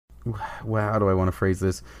Well, how do I want to phrase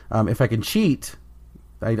this? If I can cheat,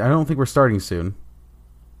 I don't think we're starting soon.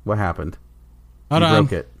 What happened? Hold you on.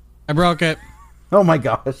 broke it. I broke it. Oh my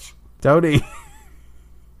gosh. Tony.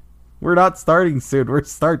 We're not starting soon. We're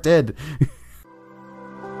started.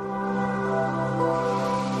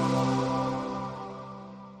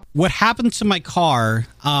 What happened to my car?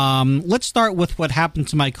 Let's start with what happened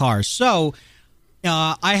to my car. So,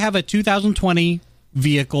 I have a 2020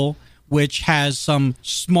 vehicle which has some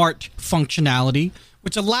smart functionality,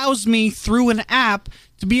 which allows me through an app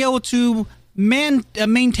to be able to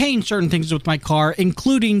maintain certain things with my car,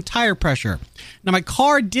 including tire pressure. Now, my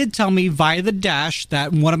car did tell me via the dash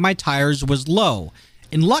that one of my tires was low.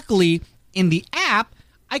 And luckily, in the app,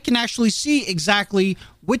 I can actually see exactly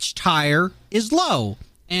which tire is low.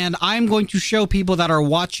 And I'm going to show people that are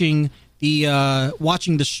watching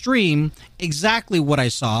the stream exactly what I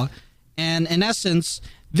saw. And in essence,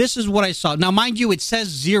 this is what I saw. Now, mind you, it says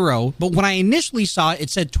 0, but when I initially saw it, it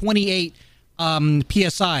said 28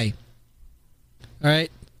 PSI. All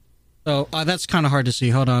right. So that's kind of hard to see.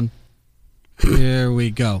 Hold on. There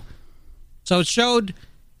we go. So it showed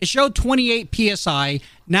 28 PSI.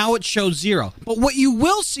 Now it shows 0. But what you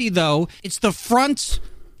will see, though, it's the front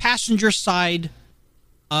passenger side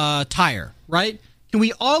tire, right? Can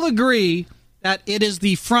we all agree that it is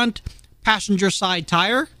the front passenger side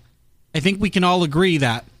tire? I think we can all agree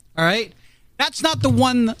that. All right. That's not the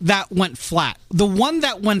one that went flat. The one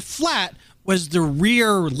that went flat was the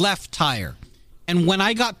rear left tire. And when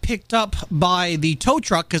I got picked up by the tow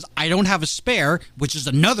truck, because I don't have a spare, which is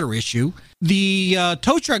another issue, the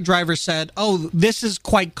tow truck driver said, oh, this is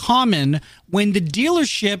quite common. When the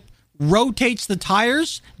dealership rotates the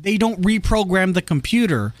tires, they don't reprogram the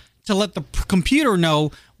computer to let the computer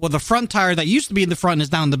know, well, the front tire that used to be in the front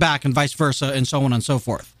is now in the back and vice versa and so on and so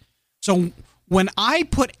forth. So when I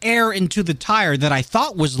put air into the tire that I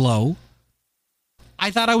thought was low, I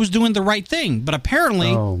thought I was doing the right thing, but apparently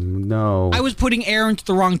I was putting air into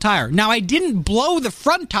the wrong tire. Now, I didn't blow the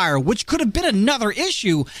front tire, which could have been another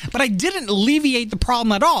issue, but I didn't alleviate the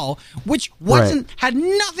problem at all, which had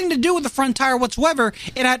nothing to do with the front tire whatsoever.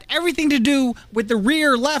 It had everything to do with the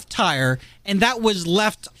rear left tire, and that was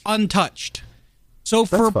left untouched. So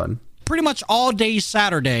for pretty much all day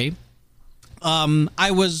Saturday, I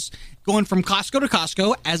was going from Costco to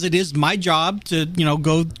Costco, as it is my job to,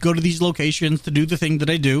 go to these locations to do the thing that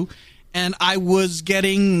I do. And I was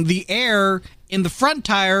getting the air in the front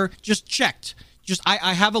tire just checked.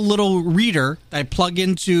 I have a little reader that I plug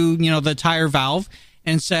into, the tire valve,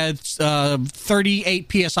 and said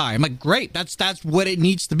 38 PSI. I'm like, great, that's what it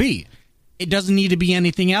needs to be. It doesn't need to be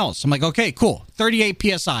anything else. I'm like, okay, cool, 38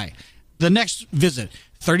 PSI. The next visit,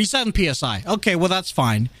 37 PSI. Okay, well, that's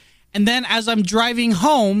fine. And then as I'm driving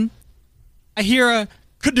home, I hear a...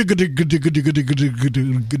 I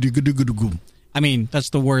mean, that's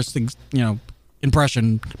the worst thing,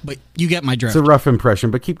 impression, but you get my drift. It's a rough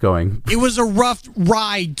impression, but keep going. It was a rough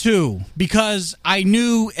ride, too, because I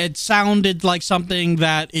knew it sounded like something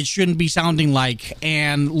that it shouldn't be sounding like.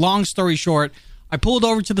 And long story short, I pulled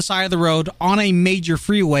over to the side of the road on a major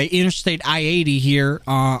freeway, Interstate I-80 here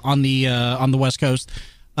on the West Coast,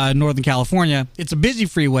 Northern California. It's a busy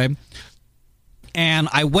freeway. And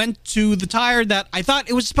I went to the tire that I thought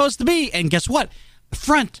it was supposed to be. And guess what? The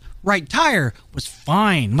front right tire was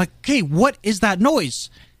fine. I'm like, okay, what is that noise?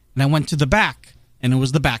 And I went to the back, and it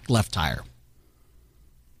was the back left tire.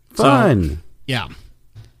 Fun. So, yeah.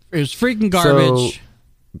 It was freaking garbage.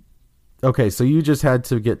 So you just had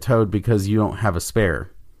to get towed because you don't have a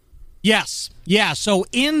spare. Yes. Yeah. So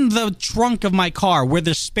in the trunk of my car, where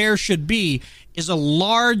the spare should be, is a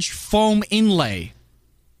large foam inlay.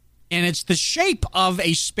 And it's the shape of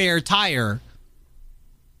a spare tire.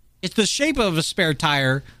 It's the shape of a spare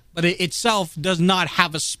tire, but it itself does not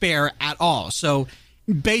have a spare at all. So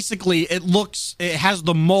basically, it has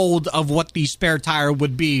the mold of what the spare tire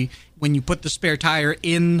would be when you put the spare tire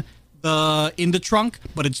in the trunk,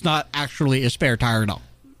 but it's not actually a spare tire at all.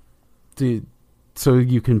 So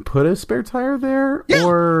you can put a spare tire there? Yeah,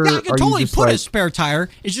 or I can totally put a spare tire.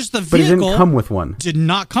 It's just the vehicle... But it didn't come with one. Did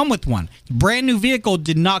not come with one. The brand new vehicle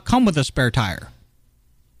did not come with a spare tire.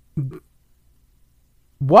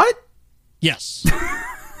 What? Yes.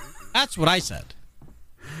 That's what I said.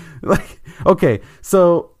 Okay,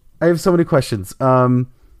 so I have so many questions. Have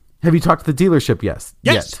you talked to the dealership Yes.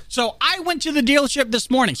 yet? So I went to the dealership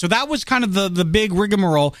this morning. So that was kind of the big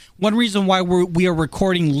rigmarole. One reason why we are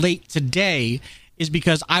recording late today is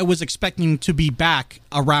because I was expecting to be back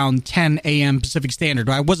around 10 a.m. Pacific Standard.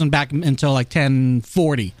 I wasn't back until like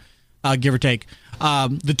 10:40, give or take.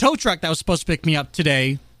 The tow truck that was supposed to pick me up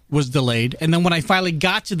today was delayed. And then when I finally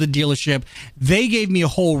got to the dealership, they gave me a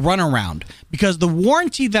whole runaround because the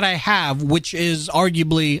warranty that I have, which is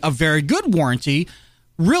arguably a very good warranty,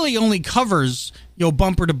 really only covers,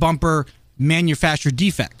 bumper to bumper manufacturer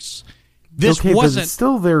defects. This okay, wasn't. But it's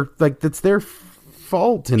still that's their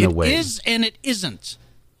fault in a way. It is and it isn't.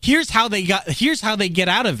 Here's how they get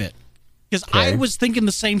out of it. Because I was thinking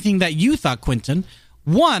the same thing that you thought, Quentin.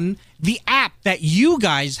 One, the app that you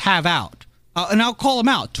guys have out, and I'll call them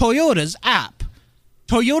out, Toyota's app.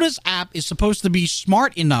 Toyota's app is supposed to be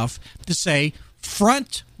smart enough to say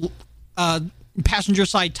front passenger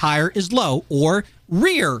side tire is low or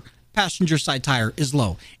rear passenger side tire is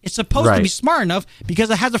low. It's supposed to be smart enough because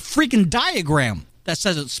it has a freaking diagram that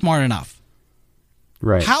says it's smart enough.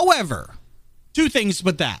 Right. However, two things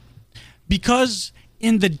with that. Because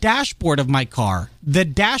in the dashboard of my car, the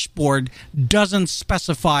dashboard doesn't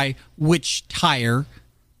specify which tire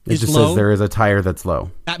it is just low. Says there is a tire that's low.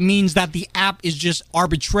 That means that the app is just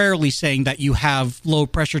arbitrarily saying that you have low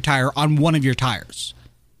pressure tire on one of your tires.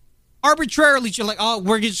 Arbitrarily, you're like, oh,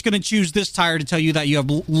 we're just going to choose this tire to tell you that you have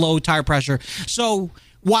low tire pressure. So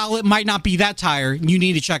while it might not be that tire, you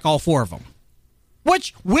need to check all four of them.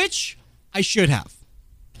 Which I should have.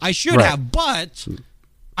 But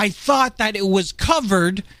I thought that it was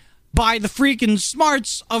covered by the freaking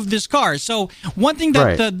smarts of this car. So one thing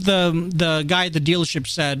that the guy at the dealership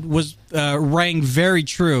said was rang very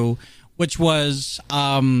true, which was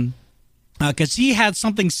because he had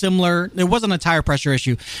something similar. It wasn't a tire pressure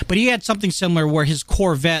issue, but he had something similar where his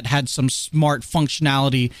Corvette had some smart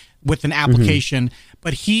functionality with an application,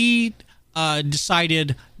 but he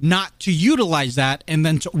decided not to utilize that and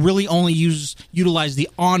then to really only utilize the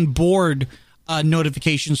onboard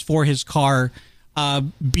notifications for his car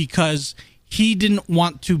because he didn't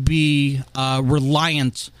want to be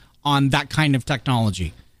reliant on that kind of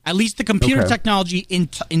technology. At least the computer technology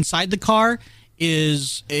inside the car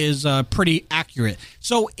is pretty accurate.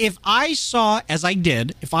 So if I saw, as I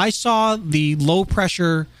did, if I saw the low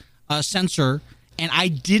pressure sensor and I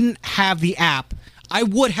didn't have the app, I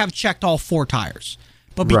would have checked all four tires.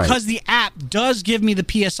 But because the app does give me the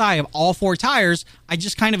PSI of all four tires, I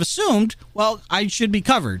just kind of assumed, well, I should be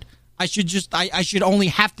covered. I should only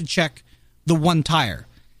have to check the one tire.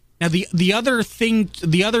 Now, the other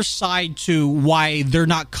side to why they're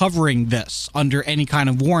not covering this under any kind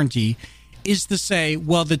of warranty is to say,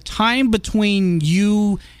 well, the time between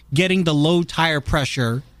you getting the low tire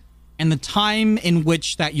pressure and the time in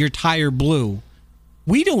which that your tire blew,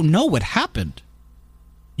 we don't know what happened.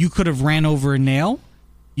 You could have ran over a nail.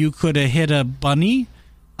 You could have hit a bunny.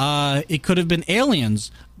 It could have been aliens,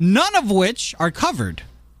 none of which are covered.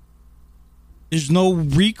 There's no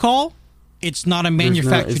recall. It's not a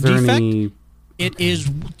manufacturer defect. It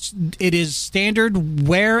is standard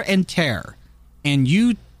wear and tear. And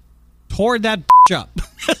you tore that up,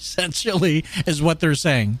 essentially, is what they're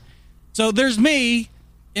saying. So there's me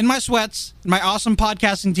in my sweats, in my awesome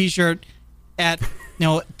podcasting t-shirt at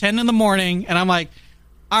 10 in the morning, and I'm like,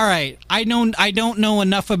 all right, I don't know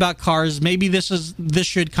enough about cars. Maybe this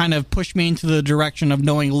should kind of push me into the direction of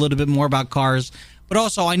knowing a little bit more about cars. But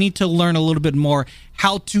also, I need to learn a little bit more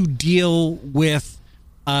how to deal with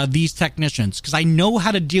these technicians, because I know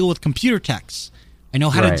how to deal with computer techs. I know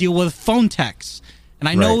how to deal with phone techs, and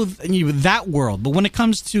I know that world. But when it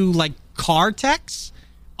comes to like car techs,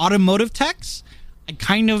 automotive techs,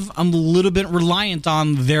 I'm a little bit reliant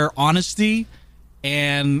on their honesty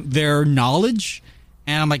and their knowledge.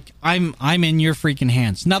 And I'm like, I'm in your freaking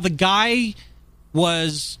hands. Now, the guy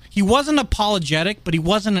he wasn't apologetic, but he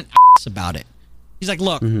wasn't an ass about it. He's like,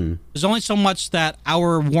 look, there's only so much that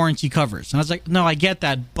our warranty covers. And I was like, no, I get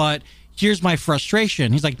that, but here's my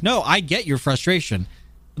frustration. He's like, no, I get your frustration.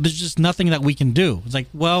 There's just nothing that we can do. It's like,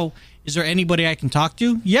 well, is there anybody I can talk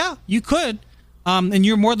to? Yeah, you could. And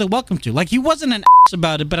you're more than welcome to. Like, he wasn't an ass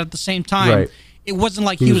about it, but at the same time, it wasn't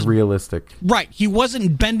like he was realistic. Right. He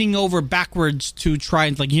wasn't bending over backwards to try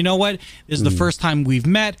and like, you know what? This is the first time we've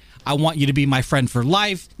met. I want you to be my friend for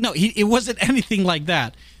life. No, it wasn't anything like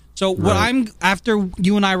that. So after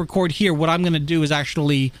you and I record here, what I'm going to do is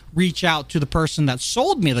actually reach out to the person that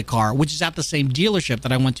sold me the car, which is at the same dealership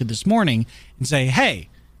that I went to this morning, and say, hey,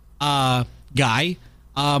 guy,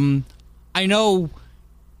 I know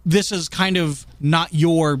this is kind of not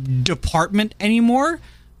your department anymore,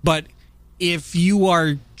 but if you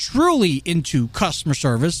are truly into customer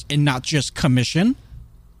service and not just commission,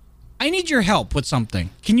 I need your help with something.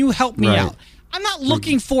 Can you help me out? I'm not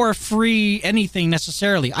looking for a free anything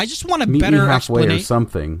necessarily. I just want a better explanation. Or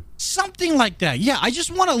something. Something like that. Yeah, I just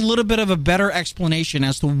want a little bit of a better explanation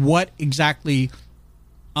as to what exactly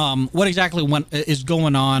what exactly is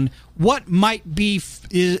going on, what might be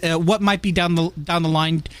down the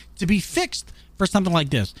line to be fixed for something like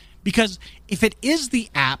this. Because if it is the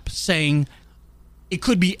app saying it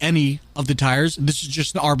could be any of the tires, this is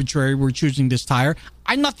just an arbitrary, we're choosing this tire,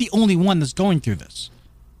 I'm not the only one that's going through this.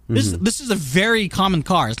 This is a very common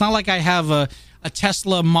car. It's not like I have a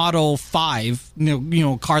Tesla Model 5,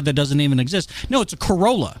 car that doesn't even exist. No, it's a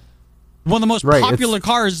Corolla. One of the most popular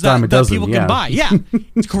cars that people can buy. Yeah.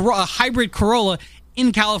 It's a hybrid Corolla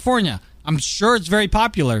in California. I'm sure it's very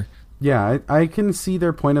popular. Yeah, I can see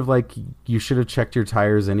their point of, like, you should have checked your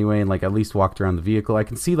tires anyway and, like, at least walked around the vehicle. I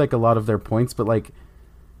can see, like, a lot of their points, but, like,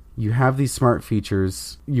 you have these smart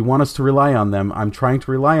features. You want us to rely on them. I'm trying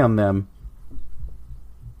to rely on them.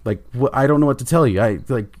 Like, I don't know what to tell you.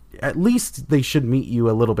 At least they should meet you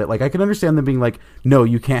a little bit. Like, I can understand them being like, no,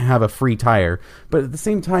 you can't have a free tire. But at the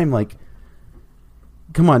same time, like,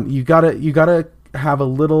 come on, you gotta have a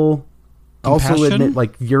little compassion? Also admit,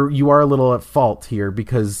 like, you are a little at fault here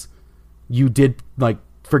because you did, like,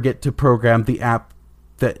 forget to program the app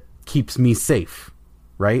that keeps me safe,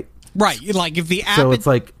 right? Right. Like, if the app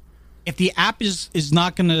if the app is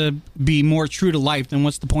not going to be more true to life, then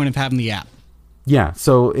what's the point of having the app? Yeah,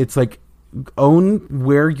 so it's like, own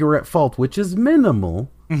where you're at fault, which is minimal,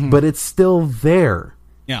 but it's still there.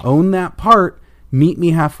 Yeah. Own that part, meet me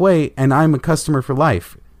halfway, and I'm a customer for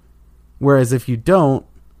life. Whereas if you don't,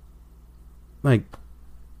 like,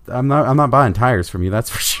 I'm not buying tires from you, that's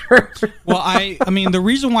for sure. Well, I mean, the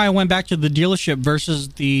reason why I went back to the dealership versus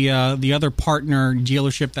the other partner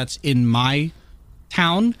dealership that's in my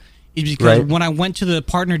town is because when I went to the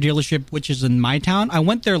partner dealership, which is in my town, I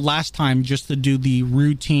went there last time just to do the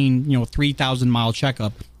routine, 3,000-mile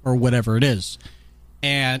checkup or whatever it is.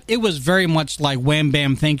 And it was very much like wham,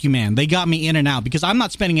 bam, thank you, man. They got me in and out because I'm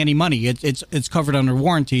not spending any money. It's covered under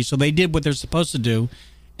warranty, so they did what they're supposed to do.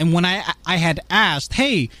 And when I had asked,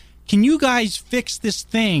 hey, can you guys fix this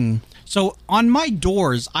thing? So on my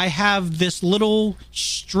doors, I have this little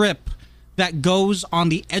strip that goes on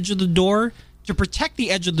the edge of the door to protect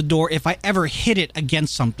the edge of the door if I ever hit it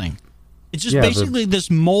against something. It's just basically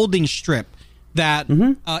this molding strip that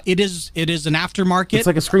it is an aftermarket. It's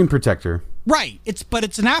like a screen protector. Right. But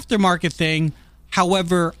it's an aftermarket thing.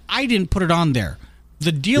 However, I didn't put it on there.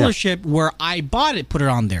 The dealership where I bought it put it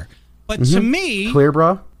on there. But to me, Clear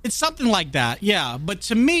Bra? It's something like that. Yeah, but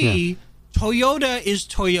to me, Toyota is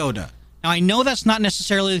Toyota. Now I know that's not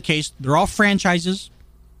necessarily the case. They're all franchises.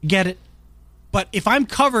 Get it? But if I'm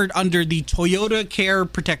covered under the Toyota Care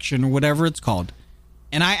Protection or whatever it's called,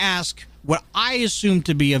 and I ask what I assume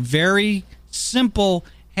to be a very simple,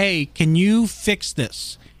 hey, can you fix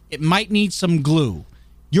this? It might need some glue.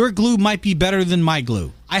 Your glue might be better than my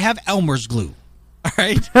glue. I have Elmer's glue. All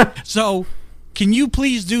right? So can you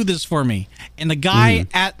please do this for me? And the guy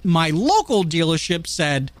at my local dealership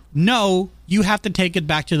said, no, you have to take it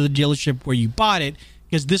back to the dealership where you bought it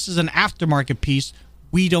because this is an aftermarket piece.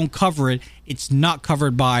 We don't cover it. It's not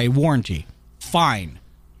covered by warranty. Fine.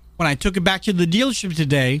 When I took it back to the dealership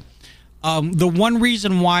today, the one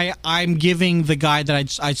reason why I'm giving the guy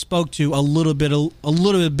that I spoke to a little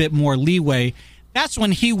bit more leeway, that's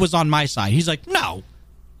when he was on my side. He's like, no,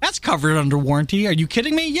 that's covered under warranty. Are you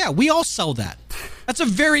kidding me? Yeah, we all sell that. That's a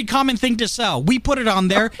very common thing to sell. We put it on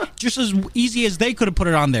there just as easy as they could have put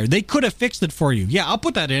it on there. They could have fixed it for you. Yeah, I'll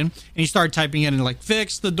put that in. And he started typing in and like,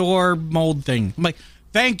 fix the door mold thing. I'm like,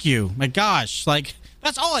 thank you. My gosh, like,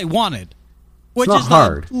 that's all I wanted. Which is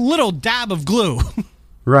hard. A little dab of glue.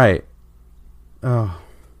 Right. Oh,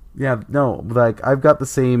 yeah, no, like, I've got the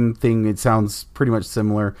same thing. It sounds pretty much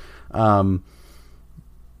similar. Then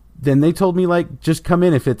they told me, like, just come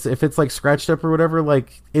in if it's like scratched up or whatever.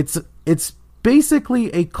 Like, it's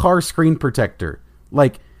basically a car screen protector.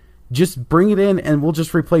 Like, just bring it in and we'll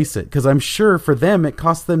just replace it. Because I'm sure for them it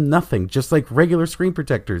costs them nothing. Just like regular screen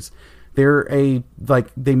protectors. They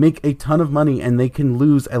make a ton of money and they can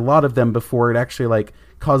lose a lot of them before it actually, like,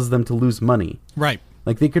 causes them to lose money. Right.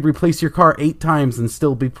 Like, they could replace your car 8 times and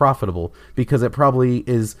still be profitable because it probably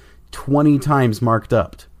is 20 times marked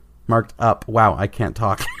up. Wow, I can't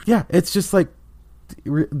talk. Yeah, it's just like,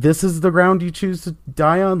 this is the ground you choose to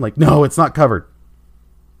die on? Like, no, it's not covered.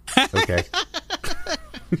 Okay.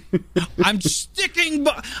 I'm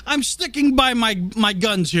sticking by my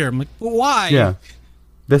guns here. I'm like, why? Yeah.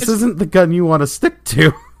 This isn't the gun you want to stick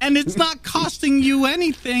to. And it's not costing you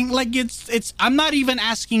anything. Like, it's I'm not even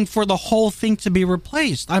asking for the whole thing to be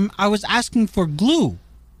replaced. I was asking for glue.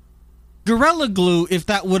 Gorilla Glue, if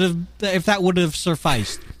that would have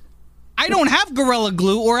sufficed. I don't have Gorilla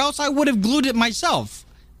Glue, or else I would have glued it myself.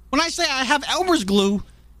 When I say I have Elmer's glue,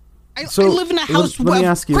 I live in a house with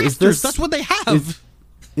crafters. That's what they have.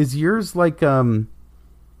 is yours like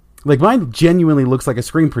mine genuinely looks like a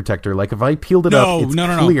screen protector. Like if I peeled it up, it's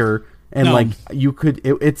clear. And like you could,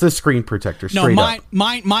 it's a screen protector. Straight up.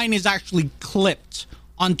 Mine is actually clipped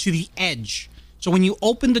onto the edge. So when you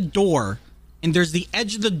open the door, and there's the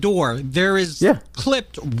edge of the door, there is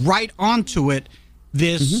clipped right onto it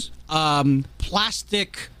this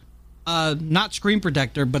plastic, not screen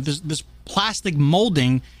protector, but this plastic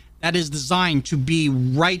molding that is designed to be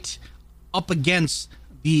right up against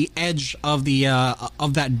the edge of the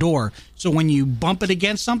of that door. So when you bump it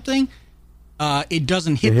against something, it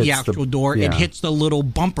doesn't hit the actual door. It hits the little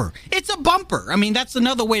bumper. It's a bumper. I mean, that's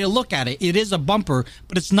another way to look at it. It is a bumper,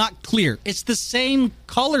 but it's not clear. It's the same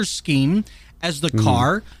color scheme as the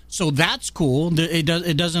car, so that's cool. It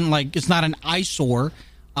doesn't like, it's not an eyesore,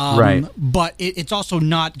 right? But it's also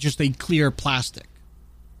not just a clear plastic.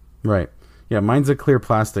 Right. Yeah, mine's a clear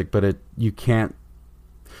plastic, but you can't,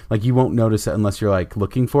 like, you won't notice it unless you're like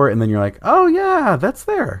looking for it, and then you're like, oh yeah, that's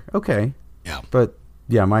there. Okay. Yeah. But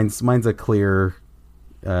yeah, mine's a clear.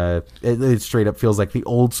 It straight up feels like the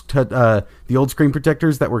old screen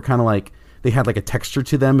protectors that were kind of like, they had like a texture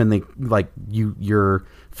to them, and they like your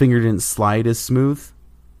finger didn't slide as smooth,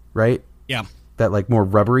 right? Yeah. That like more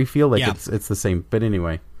rubbery feel, like it's the same. But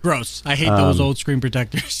anyway, gross. I hate those old screen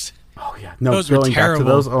protectors. Oh yeah, no, those were terrible. Back to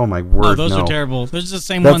those, oh my word, those are terrible. Those are the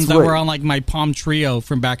same ones that were on like my Palm Trio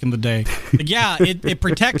from back in the day. Like, yeah, it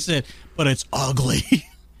protects it, but it's ugly.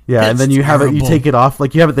 Yeah, and then you have it. You take it off,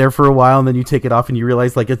 like you have it there for a while, and then you take it off, and you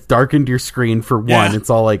realize like it's darkened your screen for one. Yeah. It's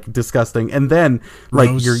all like disgusting, and then like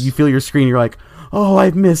you feel your screen, you're like, oh,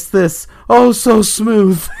 I've missed this. Oh, so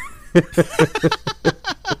smooth.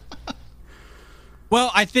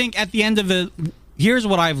 Well, I think at the end of it, here's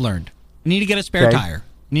what I've learned: I need to get a spare tire.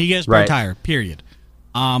 Need to get a spare tire, period.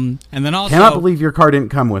 And then also, cannot believe your car didn't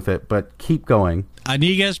come with it, but keep going. I need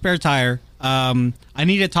to get a spare tire. I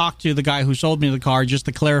need to talk to the guy who sold me the car just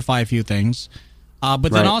to clarify a few things.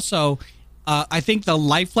 But then also, I think the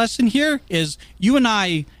life lesson here is you and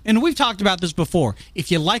I, and we've talked about this before. If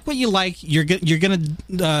you like what you like, you're going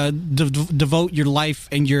to devote your life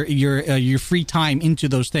and your free time into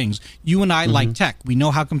those things. You and I like tech. We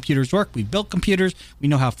know how computers work. We built computers. We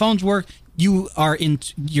know how phones work. You're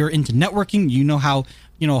into networking. You know how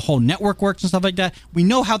a whole network works and stuff like that. We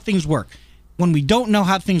know how things work. When we don't know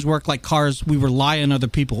how things work, like cars, we rely on other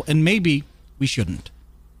people, and maybe we shouldn't.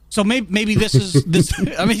 So maybe this is this.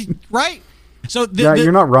 I mean, right? So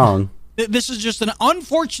you're not wrong. This is just an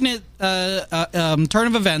unfortunate turn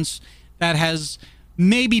of events that has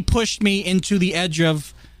maybe pushed me into the edge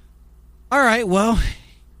of. All right, well,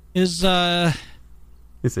 is there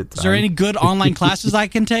any good online classes I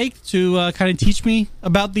can take to kind of teach me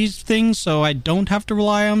about these things so I don't have to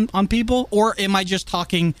rely on people, or am I just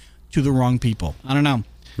talking to the wrong people? I don't know.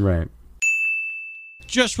 Right.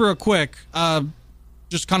 Just real quick,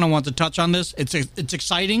 just kind of want to touch on this. It's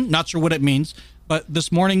exciting. Not sure what it means, but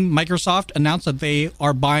this morning Microsoft announced that they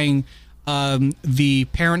are buying the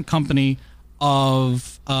parent company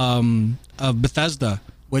of Bethesda,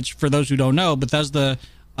 which, for those who don't know, Bethesda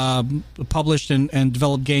published and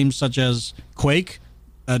developed games such as Quake,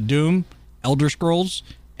 Doom, Elder Scrolls,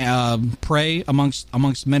 Prey,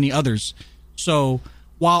 amongst many others. So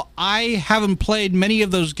while I haven't played many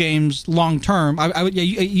of those games long term, I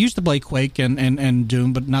used to play Quake and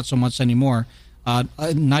Doom, but not so much anymore.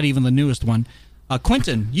 Not even the newest one.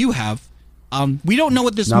 Quentin, you have. We don't know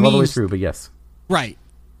what this means. Not all the way through, but yes. Right.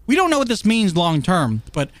 We don't know what this means long term,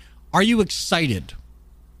 but are you excited?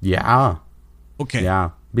 Yeah. Okay.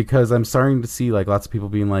 Yeah, because I'm starting to see like lots of people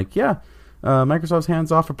being like, yeah, Microsoft's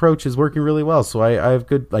hands-off approach is working really well. So I have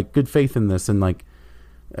good faith in this, and like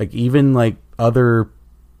even like other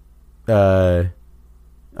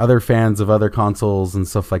fans of other consoles and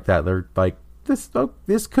stuff like that, they're like,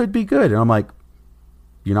 this could be good, and I'm like,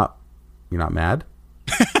 you're not mad?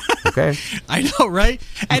 Okay. I know, right?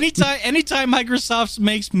 Anytime Microsoft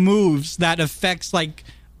makes moves that affects like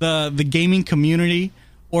the gaming community,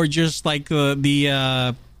 or just like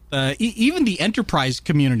even the enterprise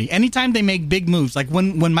community, anytime they make big moves, like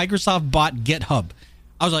when Microsoft bought GitHub,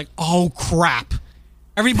 I was like, oh crap.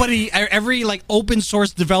 Every like open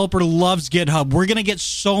source developer loves GitHub. We're going to get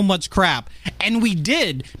so much crap. And we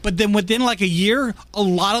did. But then within like a year, a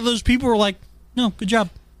lot of those people were like, no, good job.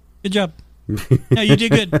 Good job. No, you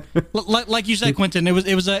did good. Like you said, Quentin, it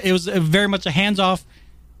was very much a hands-off.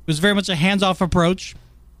 It was very much a hands-off approach.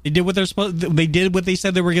 They did what they did what they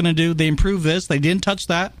said they were going to do. They improved this. They didn't touch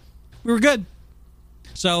that. We were good.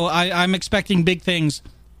 So I'm expecting big things.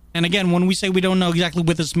 And again, when we say we don't know exactly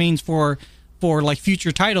what this means for like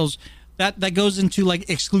future titles, that goes into like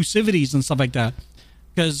exclusivities and stuff like that.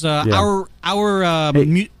 because Yeah.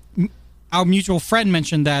 our mutual friend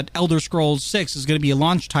mentioned that Elder Scrolls 6 is going to be a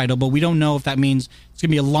launch title, but we don't know if that means it's going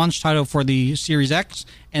to be a launch title for the Series X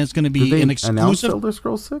and it's going to be Did they an announce exclusive. Elder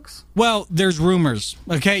Scrolls 6? Well, there's rumors.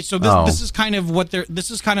 Okay, so this is kind of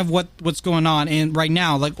what's going on. And right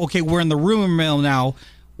now, like, okay, we're in the rumor mill now,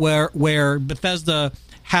 where Bethesda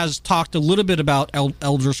has talked a little bit about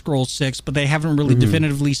Elder Scrolls 6, but they haven't really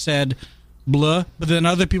definitively said blah. But then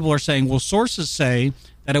other people are saying, well, sources say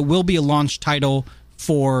that it will be a launch title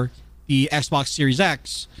for the Xbox Series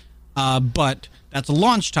X, but that's a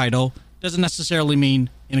launch title. Doesn't necessarily mean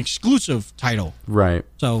an exclusive title. Right.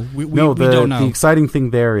 So we don't know. The know. exciting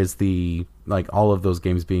thing there is all of those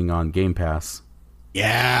games being on Game Pass.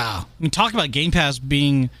 Yeah. I mean, talk about Game Pass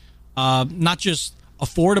being not just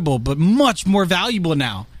affordable, but much more valuable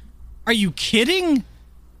now. Are you kidding?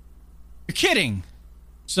 You're kidding.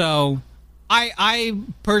 So I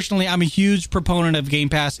personally, I'm a huge proponent of Game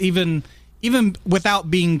Pass, even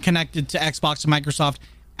without being connected to Xbox and Microsoft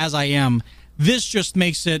as I am. This just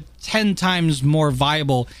makes it 10 times more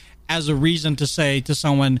viable as a reason to say to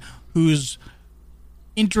someone who's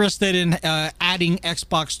interested in adding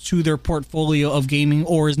Xbox to their portfolio of gaming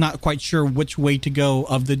or is not quite sure which way to go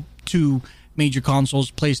of the two major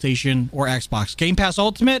consoles, PlayStation or Xbox. Game Pass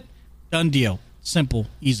Ultimate, done deal. Simple,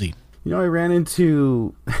 easy. You know, I ran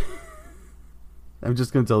into... I'm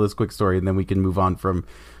just going to tell this quick story and then we can move on from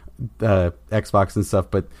Xbox and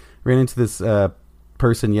stuff, but ran into this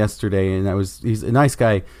person yesterday and he's a nice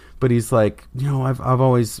guy, but he's like, you know, I've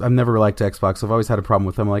never liked Xbox. I've always had a problem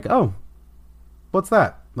with them. I'm like, oh, what's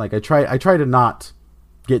that? Like I try to not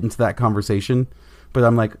get into that conversation, but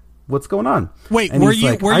I'm like, what's going on? Wait, and were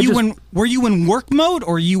you in work mode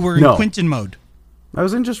or you were in Quentin mode? I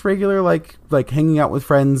was in just regular like hanging out with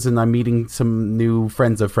friends, and I'm meeting some new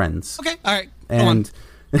friends of friends. Okay, all right. And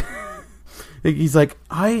he's like,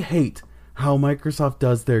 I hate how Microsoft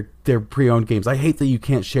does their pre-owned games. I hate that you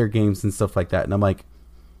can't share games and stuff like that. And I'm like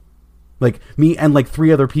me and like three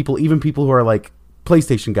other people, even people who are like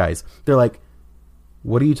PlayStation guys, they're like,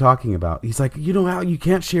 what are you talking about? He's like, you know how you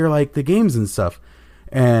can't share like the games and stuff.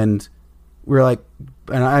 And we're like,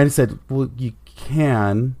 and I said, well, you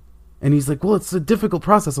can. And he's like, well, it's a difficult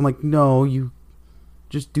process. I'm like, no, you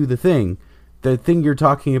just do the thing. The thing you're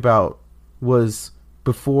talking about was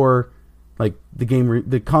before like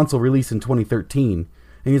the console release in 2013.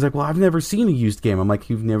 And he's like, well, I've never seen a used game. I'm like,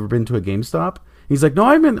 you've never been to a GameStop? He's like, no,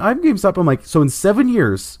 I'm GameStop. I'm like, so in 7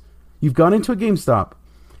 years, you've gone into a GameStop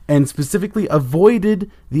and specifically avoided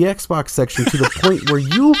the Xbox section to the point where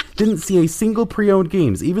you didn't see a single pre-owned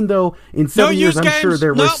games, even though in 7 years, I'm sure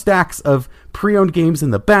there were stacks of pre-owned games in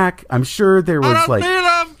the back. I'm sure there was like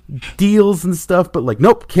deals and stuff, but like,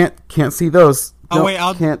 nope, can't see those. Oh, nope, wait,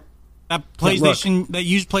 can't. That PlayStation, that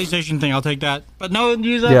used PlayStation thing, I'll take that. But no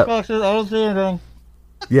used Xboxes, I don't see anything.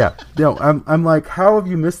 Yeah, no, I'm like, how have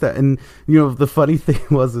you missed that? And you know, the funny thing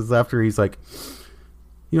is after he's like,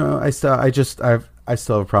 you know, I still have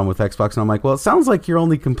a problem with Xbox, and I'm like, well, it sounds like your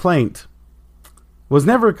only complaint was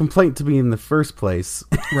never a complaint to me in the first place.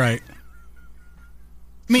 Right.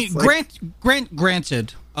 I mean,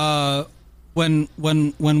 granted, when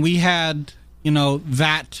we had, you know,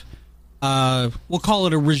 that we'll call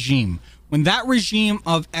it a regime. When that regime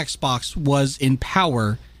of Xbox was in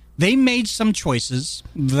power, they made some choices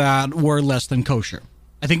that were less than kosher.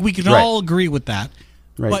 I think we can all agree with that.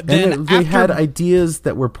 Right. But then and they had ideas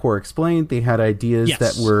that were poor explained. They had ideas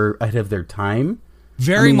that were ahead of their time.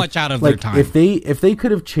 Very much out of their time. If they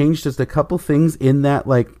could have changed just a couple things in that,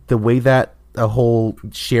 like the way that a whole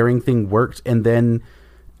sharing thing worked, and then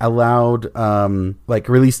allowed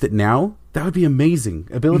released it now, that would be amazing.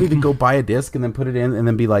 Ability to go buy a disc and then put it in and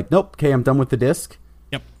then be like, nope, okay, I'm done with the disc.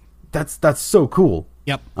 Yep. That's so cool.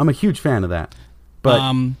 Yep. I'm a huge fan of that. But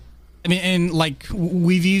I mean, and like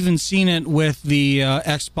we've even seen it with the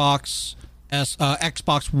Xbox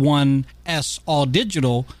One S all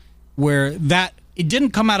digital, where that it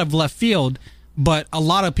didn't come out of left field, but a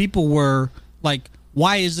lot of people were like,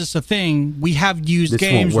 why is this a thing? We have used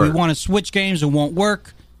games. We want to switch games. It won't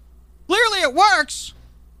work. Clearly it works.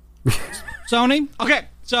 Sony. Okay.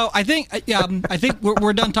 So I think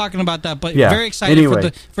we're done talking about that, but very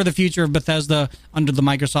excited for the future of Bethesda under the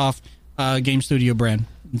Microsoft Game Studio brand.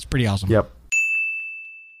 It's pretty awesome. Yep.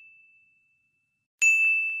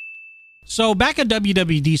 So back at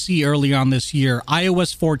WWDC earlier on this year,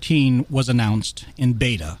 iOS 14 was announced in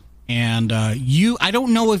beta. And I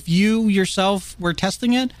don't know if you yourself were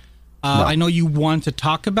testing it. No. I know you wanted to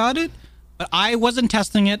talk about it, but I wasn't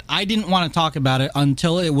testing it. I didn't want to talk about it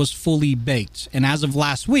until it was fully baked. And as of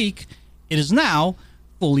last week, it is now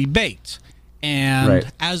fully baked. And Right.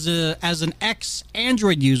 as an ex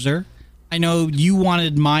Android user, I know you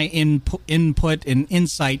wanted my input and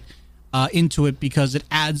insight into it because it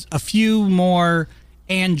adds a few more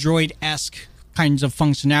Android-esque kinds of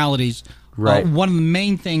functionalities. Right. One of the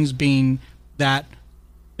main things being that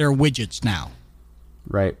there are widgets now.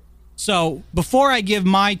 Right. So before I give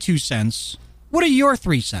my 2 cents, what are your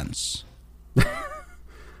 3 cents?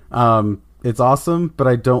 It's awesome, but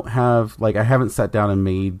I don't have, like, I haven't sat down and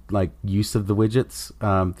made, like, use of the widgets.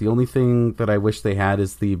 The only thing that I wish they had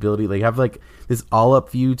is the ability, they have, like, this all-up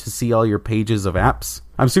view to see all your pages of apps.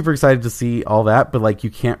 I'm super excited to see all that, but, like, you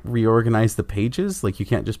can't reorganize the pages. Like, you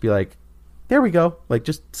can't just be like, there we go. Like,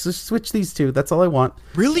 just switch these two. That's all I want.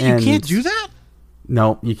 Really? And you can't do that?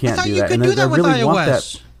 No, you can't I thought do you that. could And do that I with really want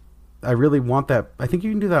iOS. that. I really want that. I think you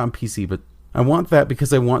can do that on PC, but I want that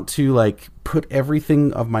because I want to, like, put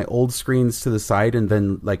everything of my old screens to the side and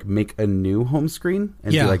then, like, make a new home screen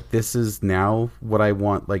and Yeah. be like, this is now what I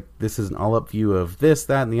want. Like, this is an all-up view of this,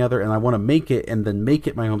 that, and the other, and I want to make it and then make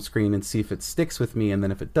it my home screen and see if it sticks with me, and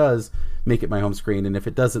then if it does, make it my home screen, and if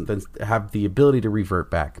it doesn't, then have the ability to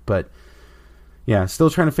revert back. But yeah, still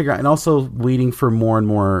trying to figure out, and also waiting for more and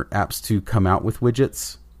more apps to come out with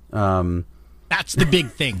widgets. That's the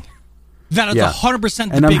big thing. That is Yeah.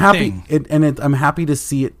 100% the And I'm big happy, thing. I'm happy to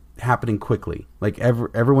see it happening quickly. Like,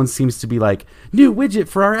 everyone seems to be like, new widget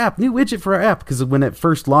for our app, new widget for our app. Because when it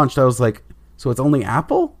first launched, I was like, so it's only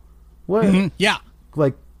Apple? What? Yeah.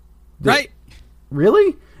 Like, Right?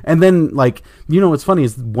 really? And then, like, you know what's funny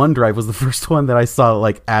is OneDrive was the first one that I saw,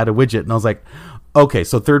 like, add a widget. And I was like, okay,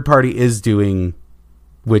 so third party is doing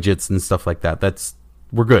widgets and stuff like that.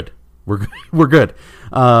 We're good. We're good.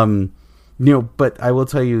 But I will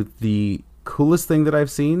tell you, the coolest thing that I've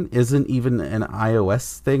seen isn't even an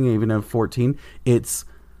iOS thing, even in 14.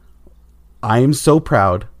 I am so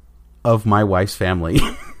proud of my wife's family.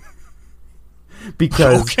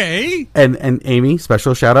 Because Okay. and Amy,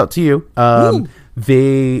 special shout out to you. Ooh.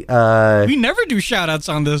 They We never do shout-outs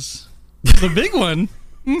on this. The big one.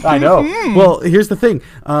 I know. Well, here's the thing.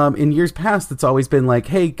 In years past, it's always been like,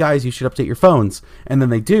 hey, guys, you should update your phones. And then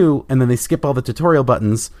they do, and then they skip all the tutorial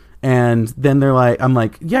buttons. And then they're like, I'm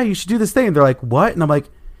like, yeah, you should do this thing. And they're like, what? And I'm like,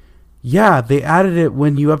 yeah, they added it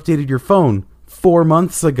when you updated your phone 4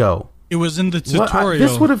 months ago. It was in the What? tutorial.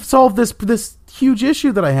 This would have solved this huge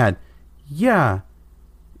issue that I had. Yeah.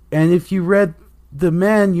 And if you read the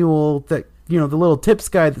manual that, the little tips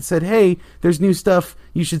guide that said, hey, there's new stuff,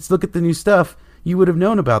 you should look at the new stuff, you would have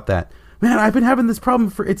known about that. Man, I've been having this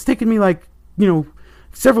problem it's taken me like,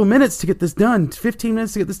 several minutes to get this done, 15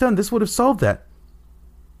 minutes to get this done. This would have solved that.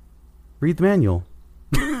 Read the manual.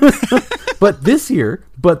 But this year,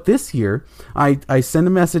 I sent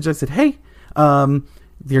a message. I said, hey,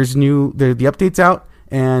 there's the update's out,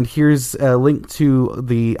 and here's a link to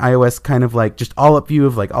the iOS kind of like just all up view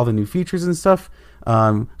of like all the new features and stuff.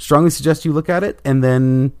 Strongly suggest you look at it, and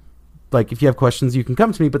then like if you have questions, you can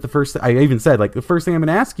come to me. But I even said, like, the first thing I'm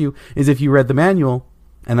going to ask you is if you read the manual,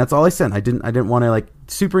 and that's all I sent. I didn't want to like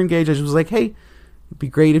super engage. I just was like, hey, it'd be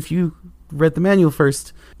great if you read the manual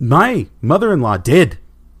first. My mother-in-law did.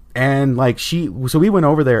 And like so we went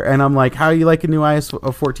over there, and I'm like, how you like a new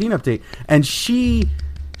iOS 14 update? And she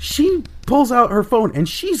pulls out her phone, and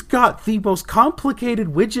she's got the most complicated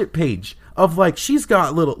widget page of like, she's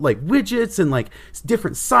got little like widgets and like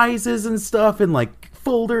different sizes and stuff, and like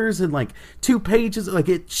folders and like 2 pages. Like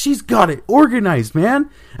she's got it organized, man.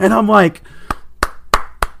 And I'm like,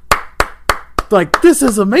 this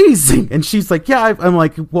is amazing. And she's like, yeah. I'm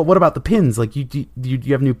like, well, what about the pins? Like, you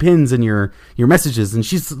have new pins in your messages? And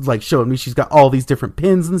she's like showing me she's got all these different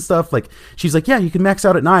pins and stuff. Like, she's like, yeah, you can max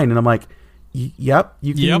out at 9. And I'm like, yep,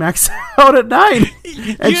 you can max out at 9.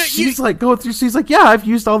 And she's like going through. She's like, yeah, I've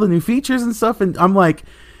used all the new features and stuff. And I'm like,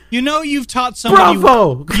 you've taught somebody.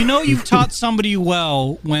 Bravo! You've taught somebody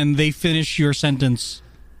well when they finish your sentence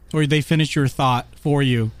or they finish your thought for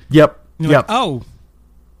you. Yep. You're like, oh,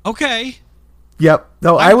 okay. Yep.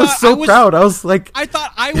 No, I was so proud. I was like, I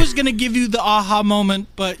thought I was going to give you the aha moment,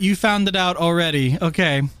 but you found it out already.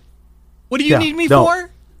 Okay. What do you need me for?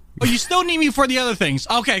 Oh, you still need me for the other things.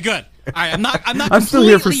 Okay, good. All right, I'm not I'm still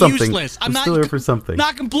here for something. Useless. I'm still here for something.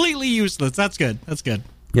 Not completely useless. That's good. That's good.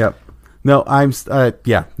 Yep. No,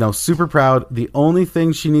 super proud. The only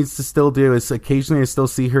thing she needs to still do is occasionally I still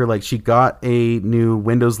see her, like, she got a new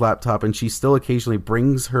Windows laptop, and she still occasionally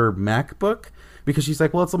brings her MacBook because she's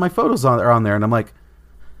like, well, it's my photos are on there. And I'm like,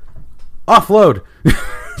 offload.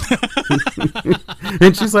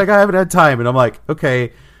 And she's like, I haven't had time. And I'm like,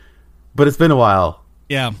 okay, but it's been a while.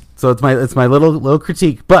 Yeah. So it's my little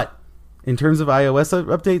critique, but in terms of iOS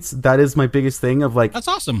updates, that is my biggest thing of like, that's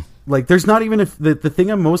awesome. Like, there's not even the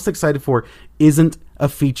thing I'm most excited for isn't a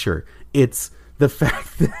feature. It's the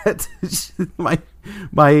fact that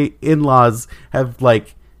my in-laws have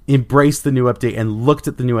like embraced the new update and looked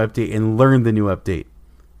at the new update and learned the new update.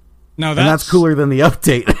 No, that's cooler than the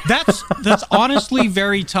update. That's honestly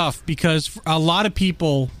very tough, because for a lot of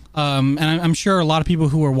people, and I'm sure a lot of people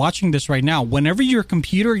who are watching this right now, whenever your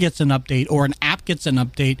computer gets an update or an app gets an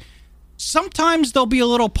update, sometimes there'll be a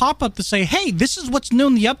little pop-up to say, hey, this is what's new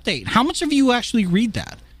in the update. How much of you actually read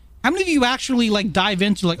that? How many of you actually like dive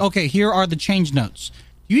into like, okay, here are the change notes?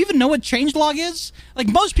 Do you even know what changelog is? Like,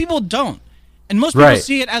 most people don't. And most people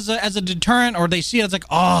see it as a deterrent, or they see it as like,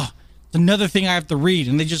 oh, it's another thing I have to read,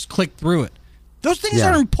 and they just click through it. Those things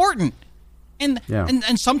are important. And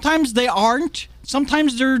sometimes they aren't.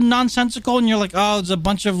 Sometimes they're nonsensical, and you're like, oh, it's a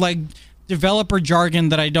bunch of like developer jargon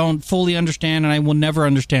that I don't fully understand and I will never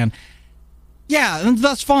understand. Yeah,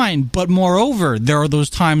 that's fine. But moreover, there are those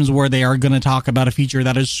times where they are going to talk about a feature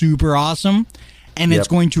that is super awesome, and it's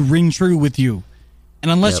going to ring true with you. And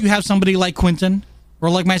unless you have somebody like Quentin or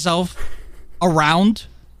like myself around,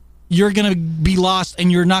 you're going to be lost, and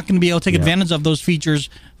you're not going to be able to take advantage of those features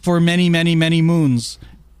for many, many, many moons.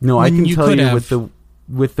 No, I can tell you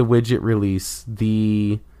with the widget release,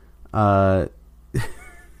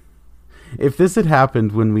 if this had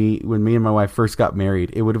happened when me and my wife first got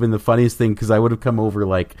married, it would have been the funniest thing, because I would have come over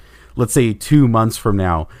like, let's say 2 months from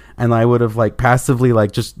now, and I would have like passively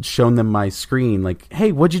like just shown them my screen, like,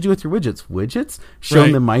 hey, what'd you do with your widgets?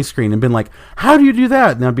 Shown them my screen and been like, how do you do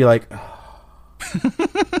that? And I'd be like,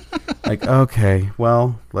 like, okay,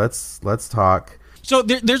 well, let's talk. So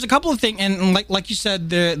there's a couple of things, and like you said,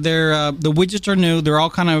 the widgets are new. They're all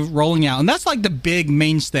kind of rolling out, and that's like the big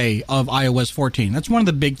mainstay of iOS 14. That's one of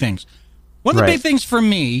the big things. One of the big things for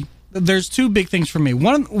me, there's two big things for me.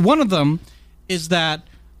 One of them is that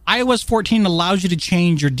iOS 14 allows you to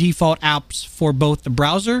change your default apps for both the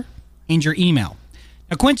browser and your email.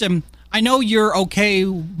 Now, Quentin, I know you're okay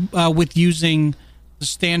with using the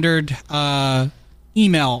standard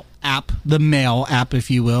email app, the mail app, if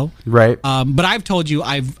you will. Right. But I've told you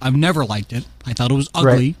I've never liked it. I thought it was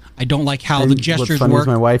ugly. Right. I don't like how the gestures what's funny work. Is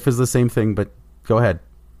my wife is the same thing, but go ahead.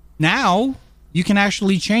 Now you can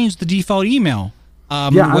actually change the default email.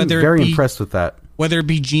 I'm very impressed with that. Whether it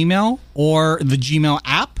be Gmail or the Gmail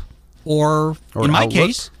app, or in my Outlook.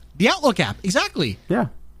 case, the Outlook app. Exactly. Yeah.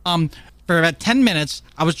 For about 10 minutes,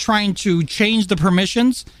 I was trying to change the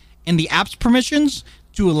permissions in the app's permissions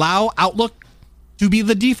to allow Outlook to be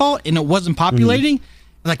the default, and it wasn't populating.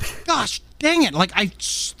 Like, gosh dang it. Like, I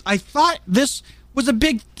thought this was a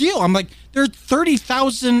big deal. I'm like, there are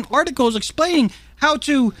 30,000 articles explaining how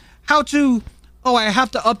to I have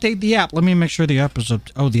to update the app. Let me make sure the app is up.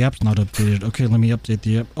 Oh, the app's not updated. Okay, let me update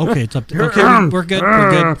the app. Okay, it's updated. Okay, we're good.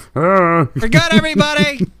 We're good,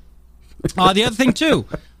 everybody. The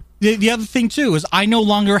other thing too, is I no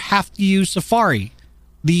longer have to use Safari.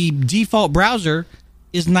 The default browser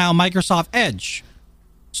is now Microsoft Edge.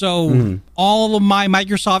 So all of my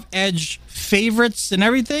Microsoft Edge favorites and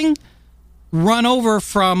everything run over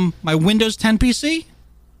from my Windows 10 PC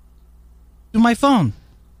to my phone.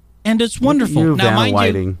 And it's wonderful. Now,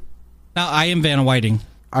 mind you, now I am Vanna Whiting.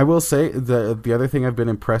 I will say the other thing I've been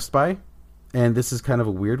impressed by, and this is kind of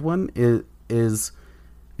a weird one, is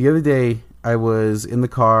the other day I was in the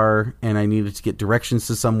car and I needed to get directions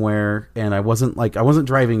to somewhere, and I wasn't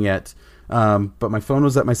driving yet, but my phone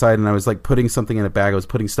was at my side and I was like putting something in a bag. I was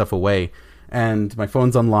putting stuff away, and my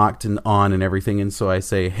phone's unlocked and on and everything, and so I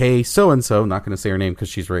say, hey, so and so, not going to say her name because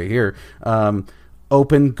she's right here,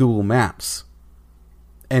 open Google Maps.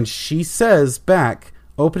 And she says back,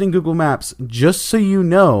 opening Google Maps, just so you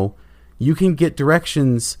know, you can get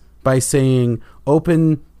directions by saying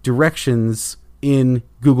open directions in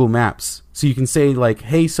Google Maps. So you can say like,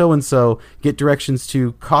 hey, so-and-so, get directions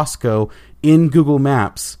to Costco in Google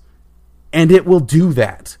Maps, and it will do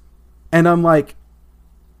that. And I'm like,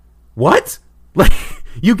 what? Like,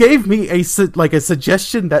 you gave me a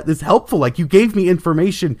suggestion that is helpful. Like, you gave me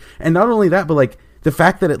information. And not only that, but like the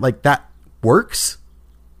fact that it like that works.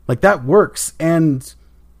 Like, that works, and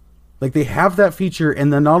like they have that feature,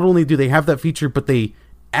 and then not only do they have that feature, but they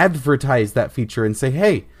advertise that feature and say,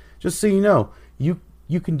 hey, just so you know,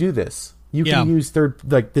 you can do this. You can use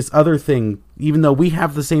this other thing, even though we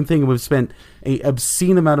have the same thing and we've spent a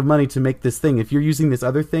obscene amount of money to make this thing. If you're using this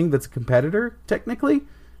other thing that's a competitor, technically,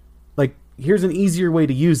 like, here's an easier way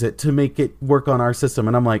to use it to make it work on our system.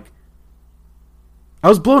 And I'm like, I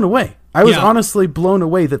was blown away. I was honestly blown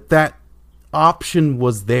away that option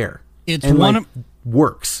was there. It's and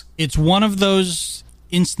works. It's one of those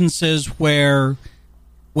instances where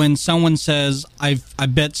when someone says, I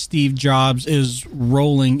bet Steve Jobs is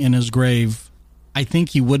rolling in his grave, I think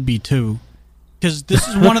he would be too. Because this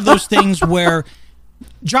is one of those things where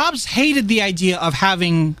Jobs hated the idea of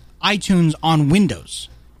having iTunes on Windows,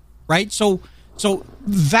 right? So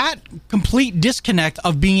that complete disconnect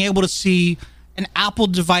of being able to see an Apple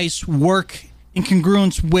device work in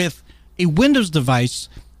congruence with a Windows device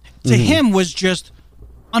to him was just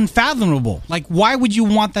unfathomable. Like, why would you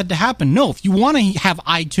want that to happen? No, if you want to have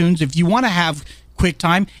iTunes, if you want to have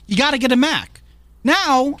QuickTime, you got to get a Mac.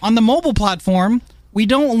 Now, on the mobile platform, we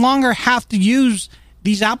don't longer have to use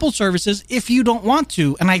these Apple services if you don't want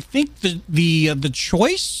to. And I think the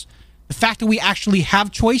choice, the fact that we actually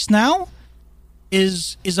have choice now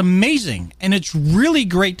is amazing. And it's really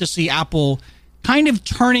great to see Apple kind of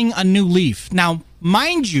turning a new leaf. Now,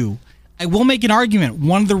 mind you, I will make an argument.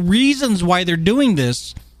 One of the reasons why they're doing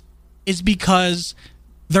this is because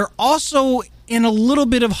they're also in a little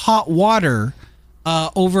bit of hot water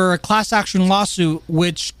over a class action lawsuit,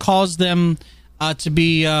 which caused them to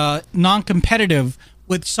be non-competitive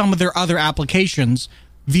with some of their other applications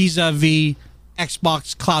vis-a-vis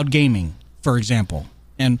Xbox Cloud Gaming, for example.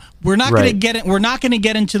 And we're not going to get it. We're not going to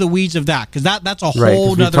get into the weeds of that because that's a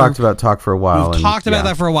whole nother. We've talked about talk for a while. We've talked about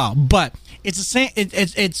that for a while, but it's the same.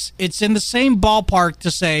 It's in the same ballpark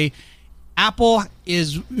to say Apple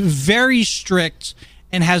is very strict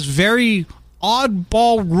and has very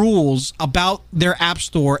oddball rules about their app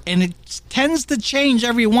store, and it tends to change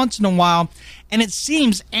every once in a while, and it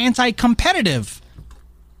seems anti-competitive.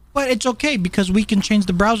 But it's okay because we can change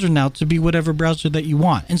the browser now to be whatever browser that you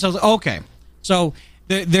want. And so, okay, so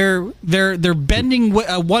they're bending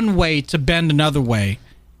one way to bend another way,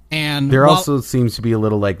 and there also seems to be a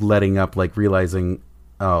little like letting up, like realizing,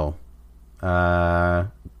 we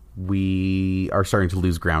are starting to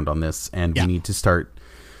lose ground on this, and we need to start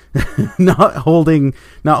not holding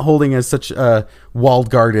as such a walled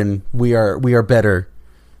garden. We are better.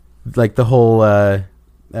 Like the whole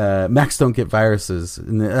Macs don't get viruses,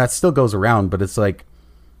 and that still goes around, but it's like,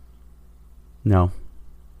 no,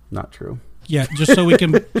 not true. Yeah, just so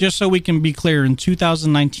we can be clear, in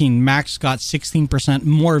 2019, Macs got 16%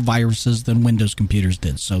 more viruses than Windows computers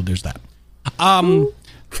did. So there's that. I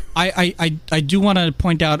do want to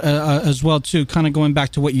point out as well too, kind of going back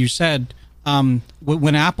to what you said.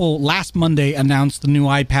 When Apple last Monday announced the new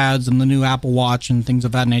iPads and the new Apple Watch and things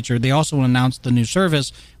of that nature, they also announced the new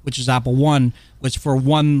service, which is Apple One, which for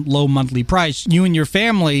one low monthly price, you and your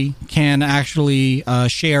family can actually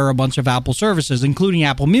share a bunch of Apple services, including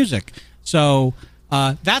Apple Music. So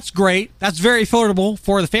that's great. That's very affordable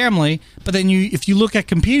for the family. But then if you look at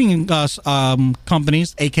competing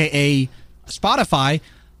companies, aka Spotify,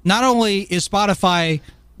 not only is Spotify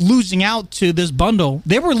losing out to this bundle,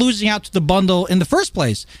 they were losing out to the bundle in the first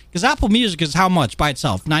place, because Apple Music is how much by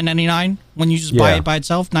itself? $9.99 when you just buy it by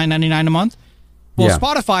itself, $9.99 a month. Well,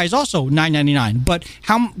 Spotify is also $9.99, but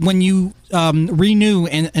when you renew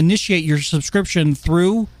and initiate your subscription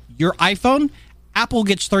through your iPhone, Apple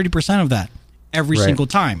gets 30% of that every single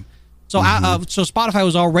time. So, so Spotify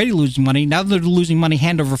was already losing money. Now they're losing money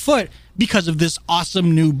hand over foot because of this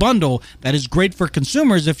awesome new bundle that is great for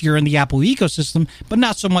consumers if you're in the Apple ecosystem, but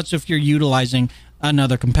not so much if you're utilizing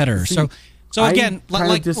another competitor. See, so again, I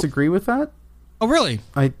kind of disagree with that. Oh, really?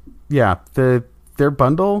 Their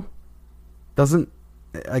bundle doesn't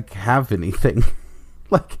have anything.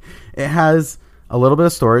 Like, it has a little bit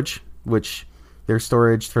of storage, which their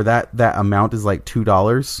storage for that amount is like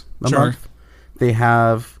 $2 a month. They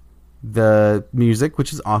have the music,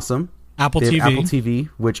 which is awesome. Apple TV,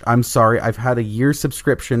 which I'm sorry, I've had a year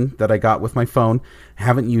subscription that I got with my phone.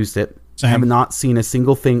 Haven't used it. Same. Have not seen a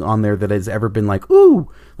single thing on there that has ever been like,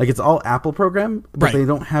 ooh, like it's all Apple program, but they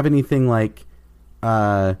don't have anything like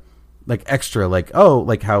extra, like how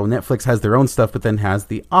Netflix has their own stuff, but then has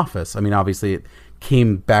The Office. I mean, obviously it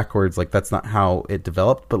came backwards. Like, that's not how it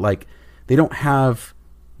developed, but like they don't have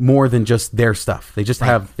more than just their stuff. They just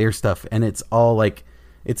have their stuff, and it's all like,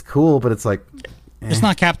 it's cool, but it's like, it's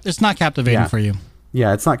not captivating for you.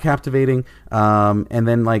 Yeah, it's not captivating. And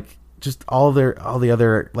then like just all the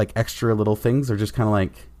other like extra little things are just kind of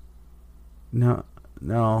like, no.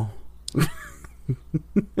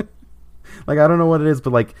 Like, I don't know what it is,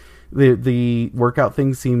 but like the workout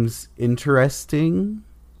thing seems interesting,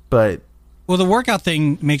 but well, the workout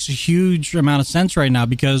thing makes a huge amount of sense right now,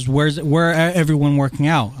 because where everyone working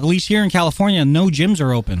out? At least here in California, no gyms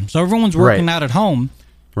are open, so everyone's working out at home.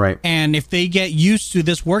 Right. And if they get used to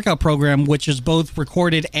this workout program, which is both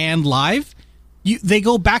recorded and live, they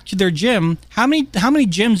go back to their gym. How many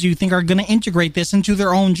gyms do you think are going to integrate this into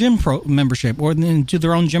their own gym membership or into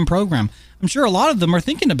their own gym program? I'm sure a lot of them are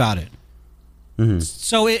thinking about it.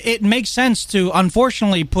 So it makes sense to,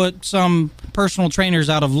 unfortunately, put some personal trainers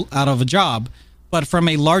out of a job. But from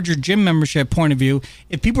a larger gym membership point of view,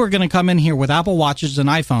 if people are going to come in here with Apple Watches and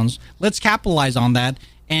iPhones, let's capitalize on that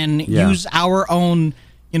and use our own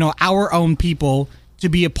people to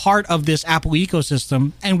be a part of this Apple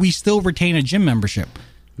ecosystem, and we still retain a gym membership.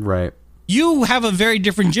 Right. You have a very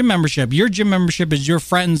different gym membership. Your gym membership is your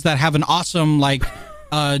friends that have an awesome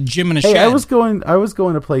gym in a shed. I was going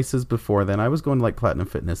to places before then. I was going to like Platinum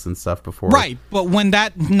Fitness and stuff before. Right, but when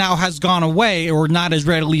that now has gone away or not as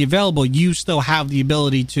readily available, you still have the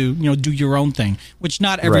ability to do your own thing, which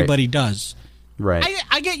not everybody does. Right.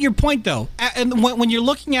 I get your point though, and when you're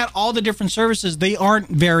looking at all the different services, they aren't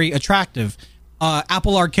very attractive.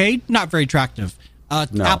 Apple Arcade, not very attractive.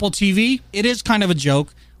 No. Apple TV, it is kind of a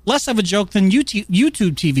joke. Less of a joke than YouTube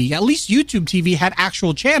TV. At least YouTube TV had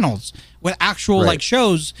actual channels with actual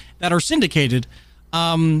shows that are syndicated.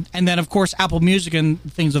 And then, of course, Apple Music and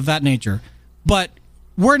things of that nature. But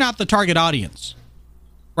we're not the target audience,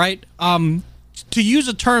 right? To use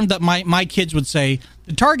a term that my kids would say,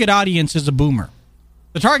 the target audience is a boomer.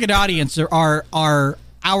 The target audience are our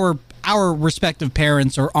respective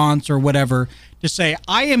parents or aunts or whatever, to say,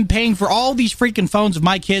 I am paying for all these freaking phones of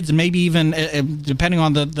my kids and maybe even, depending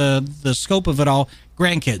on the scope of it all,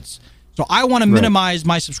 grandkids. So I want to minimize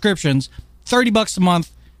my subscriptions. $30 a month,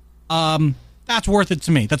 that's worth it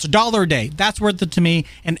to me. That's $1 a day. That's worth it to me.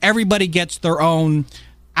 And everybody gets their own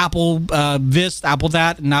Apple this, Apple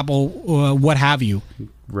that, and Apple what have you.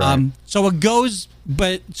 Right. So it goes,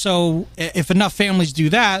 but so if enough families do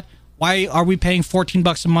that, why are we paying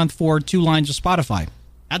 $14 a month for 2 lines of Spotify?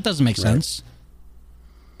 That doesn't make sense.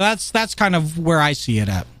 That's kind of where I see it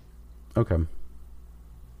at. Okay.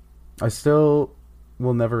 I still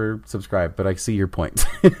will never subscribe, but I see your point.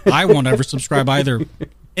 I won't ever subscribe either.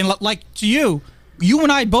 And like to you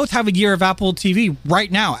and I both have a year of Apple TV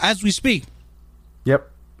right now as we speak. Yep.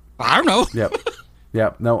 I don't know.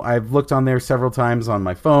 Yep. No, I've looked on there several times on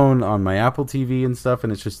my phone, on my Apple TV and stuff,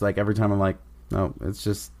 and it's just like every time I'm like, no, it's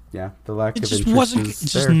just the lack of interest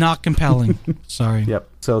it's just not compelling. Sorry. Yep.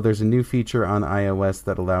 So there's a new feature on iOS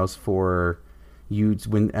that allows for you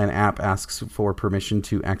when an app asks for permission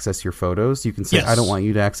to access your photos, you can say, I don't want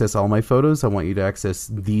you to access all my photos. I want you to access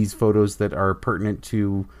these photos that are pertinent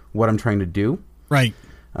to what I'm trying to do. Right.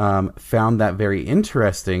 Found that very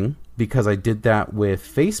interesting because I did that with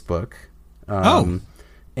Facebook.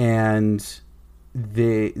 And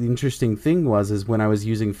the interesting thing is when I was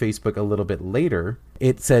using Facebook a little bit later,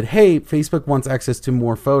 it said, hey, Facebook wants access to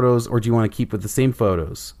more photos, or do you want to keep with the same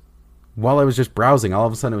photos? While I was just browsing, all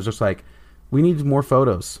of a sudden it was just like, we need more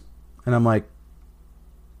photos. And I'm like,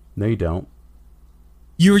 no, you don't.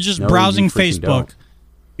 You were just browsing Facebook. Don't.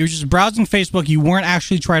 You were just browsing Facebook. You weren't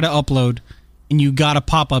actually trying to upload, and you got a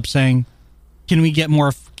pop-up saying, can we get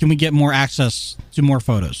more access to more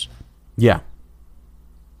photos? Yeah.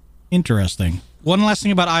 Interesting. One last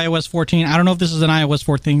thing about iOS 14. I don't know if this is an iOS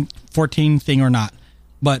 14 thing or not,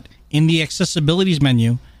 but in the accessibilities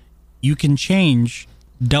menu, you can change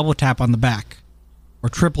double tap on the back or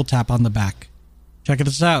triple tap on the back. Check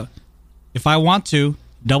this out. If I want to,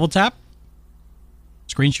 double tap,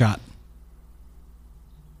 screenshot.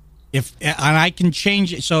 And I can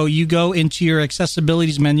change it. So you go into your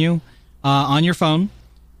accessibilities menu on your phone,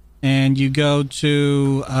 and you go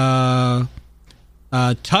to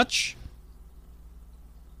touch,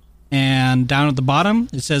 and down at the bottom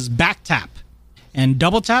it says back tap, and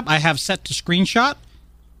double tap I have set to screenshot.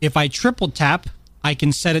 If I triple tap, I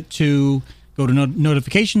can set it to go to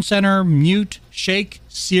notification center, mute, shake,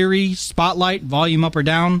 Siri, spotlight, volume up or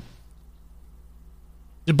down.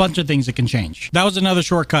 A bunch of things that can change. That was another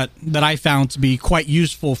shortcut that I found to be quite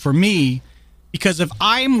useful for me, because if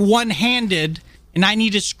I'm one-handed and I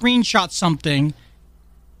need to screenshot something,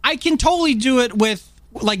 I can totally do it with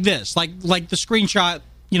like this, like the screenshot,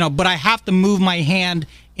 but I have to move my hand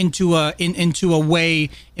into a way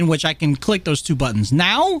in which I can click those 2 buttons.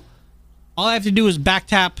 Now, all I have to do is back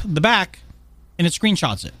tap the back, and it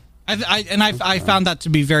screenshots it. I found that to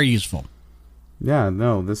be very useful. Yeah,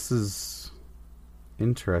 no, this is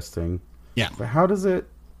interesting. Yeah. But how does it...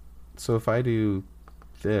 So if I do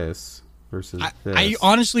this versus this... I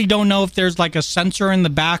honestly don't know if there's like a sensor in the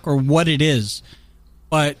back or what it is,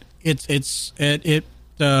 but it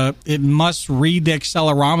must read the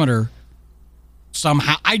accelerometer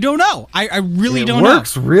somehow. I don't know. I really don't know. It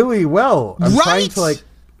works really well.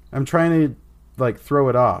 I'm trying to throw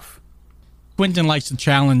it off. Quentin likes to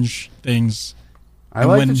challenge things. I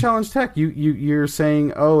like to challenge tech. You're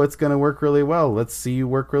saying, oh, it's going to work really well. Let's see you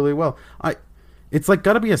work really well. It's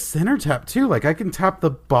got to be a center tap too. Like I can tap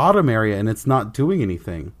the bottom area and it's not doing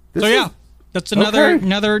anything. This is That's another Okay.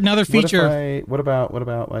 another feature. What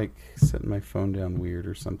about like setting my phone down weird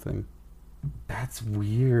or something? That's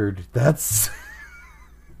weird. That's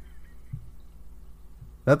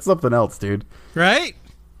that's something else, dude. Right?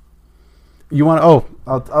 You want? Oh,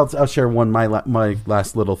 I'll share one my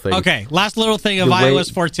last little thing. Okay, last little thing of The way-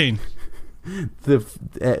 iOS 14.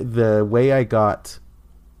 The way I got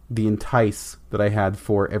the entice that I had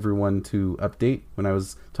for everyone to update when I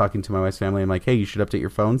was talking to my wife's family, I'm like, hey, you should update your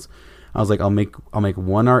phones. I was like, I'll make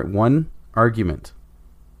one argument,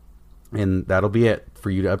 and that'll be it for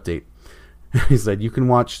you to update. He said you can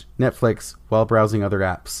watch Netflix while browsing other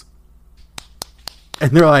apps,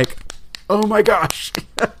 and they're like, oh my gosh.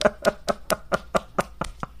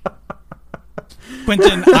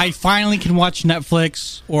 Quentin, I finally can watch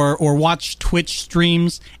Netflix or watch Twitch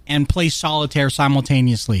streams and play solitaire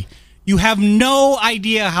simultaneously. You have no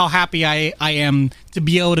idea how happy I am to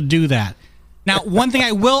be able to do that. Now, one thing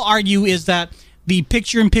I will argue is that the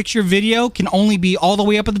picture-in-picture video can only be all the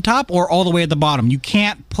way up at the top or all the way at the bottom. You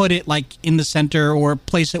can't put it like in the center or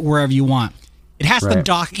place it wherever you want. It has to Right.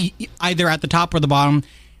 dock either at the top or the bottom.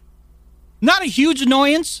 Not a huge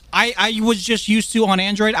annoyance. I was just used to, on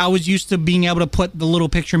Android, I was used to being able to put the little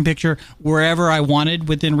picture-in-picture wherever I wanted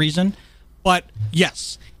within reason. But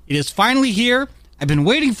yes, it is finally here. I've been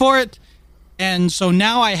waiting for it. And so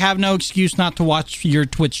now I have no excuse not to watch your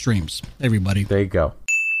Twitch streams, everybody. There you go.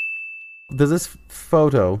 Does this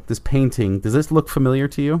photo, this painting, does this look familiar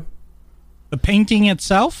to you? The painting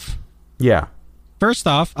itself, Yeah. first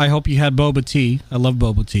off, I hope you had boba tea. I love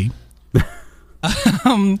boba tea.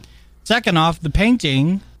 Second off, the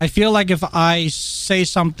painting, I feel like if I say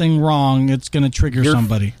something wrong, it's going to trigger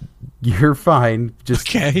somebody. You're fine. Just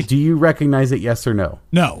Okay. Do you recognize it, yes or no?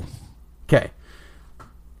 No. Okay.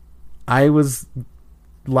 I was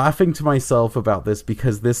laughing to myself about this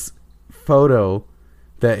because this photo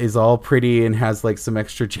that is all pretty and has like some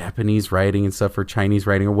extra Japanese writing and stuff, or Chinese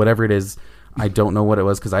writing or whatever it is. I don't know what it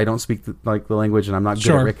was because I don't speak the language, and I'm not good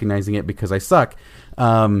Sure. at recognizing it because I suck.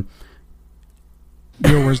 Your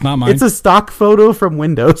words, not mine. It's a stock photo from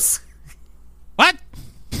Windows. What?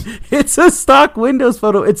 It's a stock Windows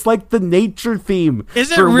photo. It's like the nature theme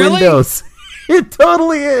Is it for really? Windows. It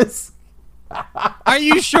totally is. Are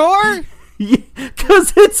you sure?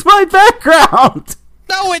 Because it's my background.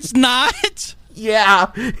 No, it's not. Yeah,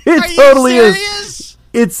 Are it you totally serious?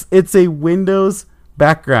 is. It's a Windows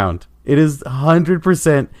background. It is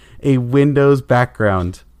 100% a Windows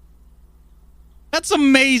background. That's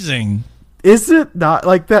amazing. Is it not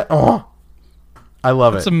like that? Oh, I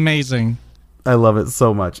love That's it. amazing. I love it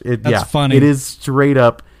so much. That's funny. It is straight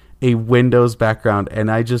up a Windows background, and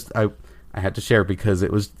I had to share because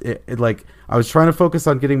it was like I was trying to focus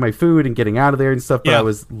on getting my food and getting out of there and stuff, but Yeah. I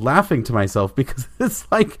was laughing to myself because it's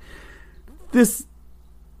like this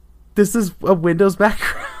is a Windows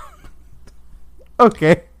background.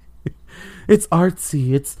 Okay. It's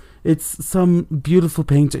artsy. It's some beautiful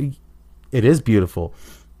painting. It is beautiful.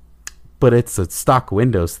 But it's a stock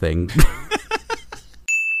Windows thing.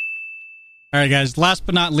 All right, guys. Last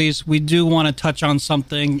but not least, we do want to touch on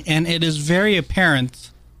something, and it is very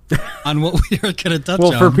apparent on what we are going to touch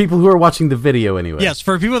Well, on. for people who are watching the video anyway. Yes,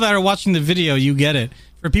 for people that are watching the video, you get it.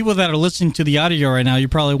 For people that are listening to the audio right now, you're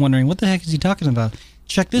probably wondering, what the heck is he talking about?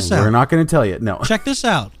 Check this out. We're not going to tell you. No. Check this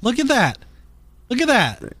out. Look at that. Look at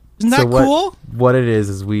that. Isn't that So cool? What it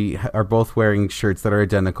is we are both wearing shirts that are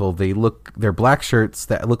identical. They're black shirts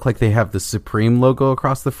that look like they have the Supreme logo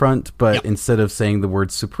across the front, but Yep. instead of saying the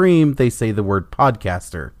word Supreme, they say the word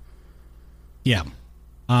podcaster. Yeah.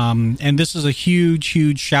 And this is a huge,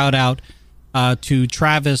 huge shout out to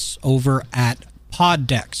Travis over at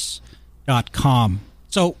poddex.com.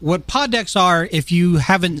 So what Poddex are, if you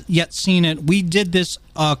haven't yet seen it, we did this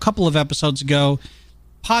a couple of episodes ago.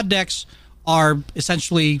 Poddex are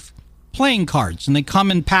essentially playing cards, and they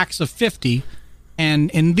come in packs of 50.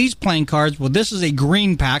 And in these playing cards, well, this is a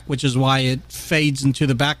green pack, which is why it fades into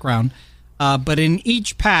the background. But in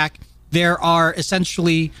each pack, there are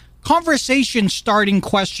essentially conversation starting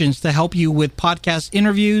questions to help you with podcast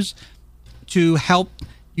interviews, to help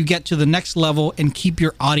you get to the next level and keep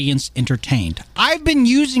your audience entertained. I've been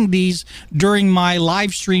using these during my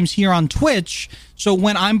live streams here on Twitch, so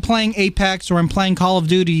when I'm playing Apex or I'm playing Call of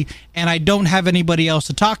Duty and I don't have anybody else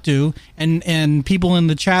to talk to, and people in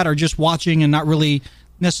the chat are just watching and not really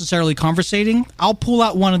necessarily conversating, I'll pull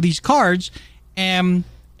out one of these cards and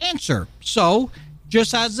answer. So,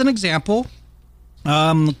 just as an example,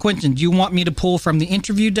 Quentin, do you want me to pull from the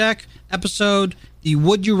interview deck episode, the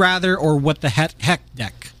Would You Rather, or What the Heck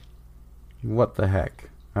deck? What the heck?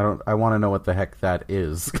 I want to know what the heck that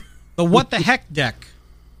is. The What the Heck deck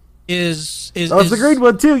Oh, it's the green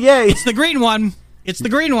one too! Yay! It's the green one. It's the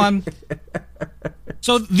green one.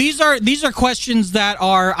 So these are questions that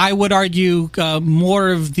are, I would argue, more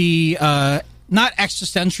of the not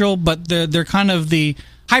existential, but they're kind of the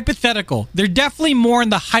hypothetical. They're definitely more in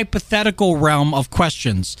the hypothetical realm of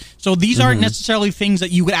questions. So these aren't necessarily things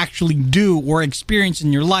that you would actually do or experience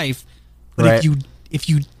in your life. But right. if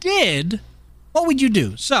you did, what would you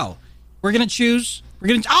do? So we're gonna choose.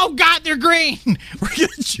 Oh God, they're green. We're gonna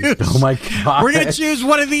choose. Oh my God. We're gonna choose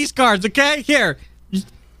one of these cards. Okay, here.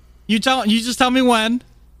 You just tell me when.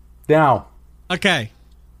 Now. Okay.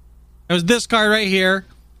 It was this card right here.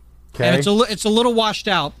 Okay. And it's a little washed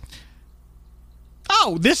out.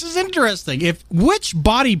 Oh, this is interesting. Which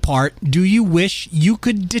body part do you wish you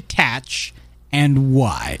could detach, and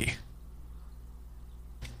why?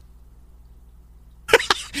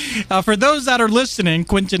 For those that are listening,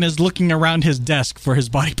 Quentin is looking around his desk for his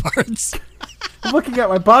body parts. I'm looking at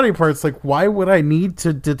my body parts like, why would I need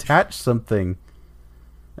to detach something?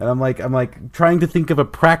 And I'm like trying to think of a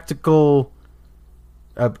practical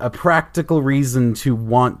reason to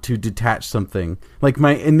want to detach something. Like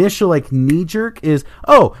my initial knee jerk is,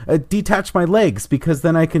 detach my legs because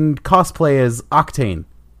then I can cosplay as Octane.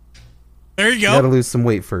 There you go. Got to lose some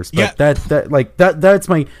weight first, but Yeah. that's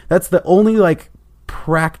the only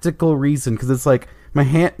practical reason, because it's like my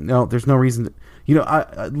hand. No, there's no reason.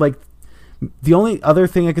 The only other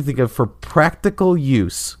thing I could think of for practical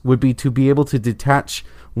use would be to be able to detach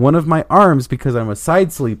one of my arms because I'm a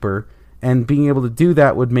side sleeper, and being able to do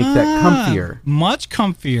that would make that comfier. Much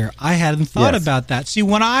comfier. I hadn't thought Yes. about that. See,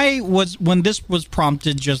 when this was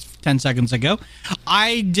prompted just 10 seconds ago,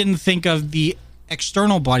 I didn't think of the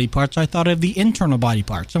external body parts. I thought of the internal body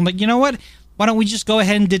parts. I'm like, you know what? Why don't we just go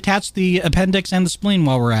ahead and detach the appendix and the spleen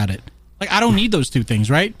while we're at it? I don't need those two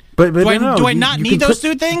things, right? But do I you not can need those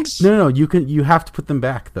put- two things? No. You have to put them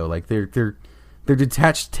back though. They're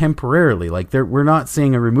detached temporarily. We're not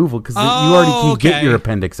saying a removal because you already can get your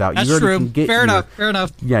appendix out. That's you already true. Can get Fair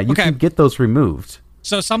enough. Yeah, you can get those removed.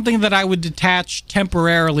 So something that I would detach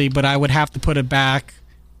temporarily, but I would have to put it back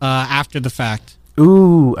after the fact.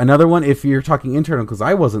 Ooh, another one. If you're talking internal, because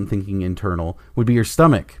I wasn't thinking internal, would be your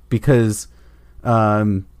stomach, because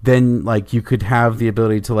then you could have the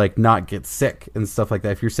ability to not get sick and stuff like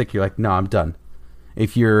that. If you're sick, you're like, no, I'm done.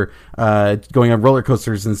 If you're going on roller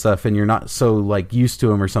coasters and stuff and you're not so used to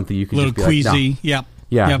them or something, you could A little just be queasy. like, no. Yep.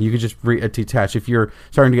 Yeah, Yep. you could just detach. If you're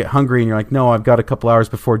starting to get hungry and you're like, no, I've got a couple hours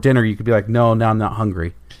before dinner, you could be like, no, now I'm not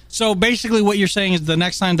hungry. So basically what you're saying is the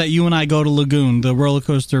next time that you and I go to Lagoon, the roller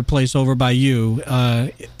coaster place over by you,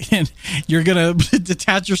 and you're going to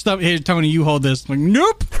detach your stomach. Hey, Tony, you hold this.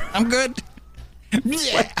 Nope, I'm good.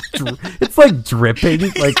 It's like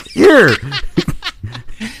dripping. Here.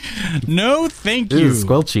 No, thank This you. is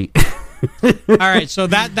squelchy. All right, so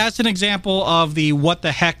that's an example of the what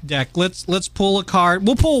the heck deck. Let's pull a card.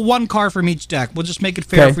 We'll pull one card from each deck. We'll just make it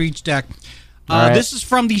fair Okay. for each deck. All right. This is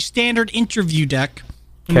from the standard interview deck.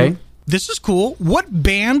 Okay. This is cool. What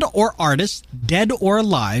band or artist, dead or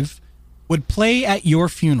alive, would play at your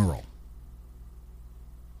funeral?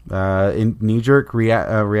 In knee-jerk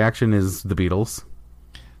reaction is the Beatles.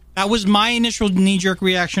 That was my initial knee-jerk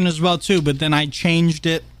reaction as well, too, but then I changed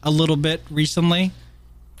it a little bit recently.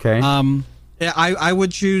 Okay. I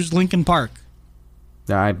would choose Linkin Park.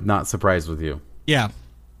 I'm not surprised with you. Yeah.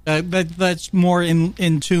 That's more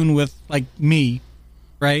in tune with, me,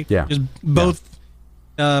 right? Yeah. Just both,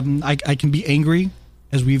 I can be angry,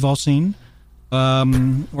 as we've all seen,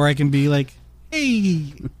 or I can be like,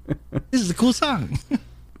 hey, this is a cool song.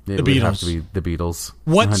 It The would have Beatles. to be the Beatles.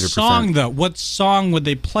 What 100%. song, though? What song would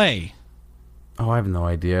they play? Oh, I have no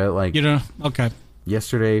idea. Okay.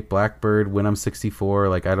 Yesterday, Blackbird, When I'm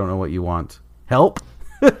 64. I don't know what you want. Help?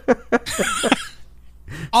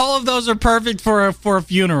 All of those are perfect for a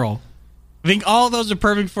funeral. I think all of those are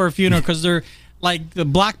perfect for a funeral because they're like the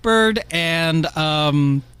Blackbird and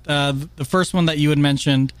the first one that you had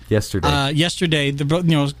mentioned Yesterday. They're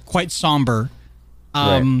both quite somber.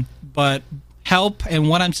 Right. But Help and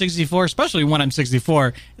When I'm 64, especially When I'm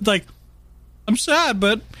 64, it's like I'm sad,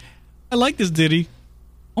 but I like this ditty.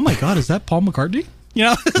 Oh my God, is that Paul McCartney?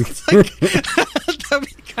 It's that'd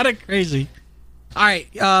be kind of crazy. All right,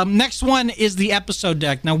 next one is the episode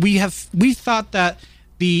deck. Now we thought that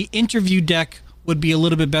the interview deck would be a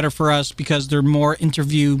little bit better for us because there are more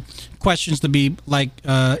interview questions to be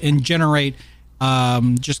and generate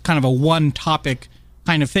just kind of a one topic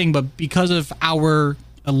kind of thing. But because of our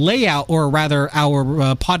layout, or rather our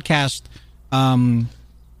podcast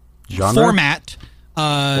Genre? format,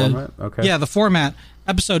 Okay. yeah, the format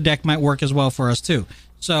episode deck might work as well for us too.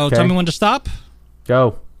 So Okay. tell me when to stop.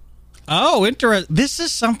 Go. Oh, interesting. This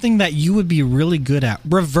is something that you would be really good at.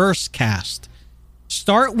 Reverse cast.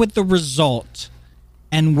 Start with the result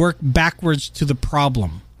and work backwards to the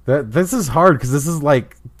problem. This is hard because this is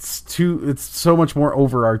like it's so much more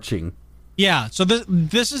overarching. Yeah, so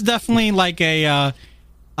this is definitely like a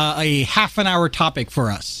half an hour topic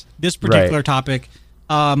for us. This particular topic.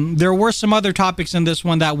 There were some other topics in this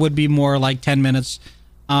one that would be more like 10 minutes.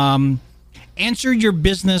 Answer your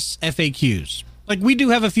business FAQs. Like, we do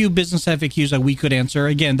have a few business FAQs that we could answer.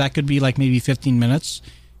 Again, that could be like maybe 15 minutes.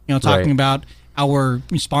 Talking about our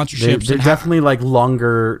sponsorships. They're definitely like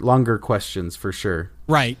longer questions for sure.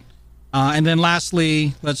 Right. And then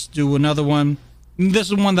lastly, let's do another one.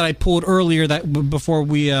 This is one that I pulled earlier that before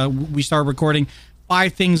we started recording.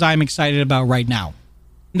 5 things I'm excited about right now.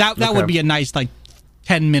 That would be a nice like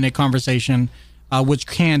 10-minute conversation, which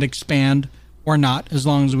can expand or not as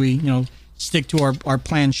long as we stick to our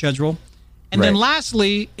planned schedule. And then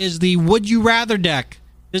lastly is the Would You Rather deck.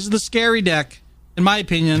 This is the scary deck, in my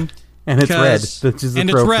opinion. And it's red, which is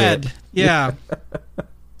appropriate. It's red, yeah.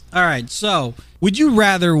 All right, so would you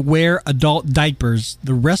rather wear adult diapers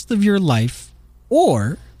the rest of your life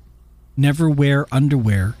or never wear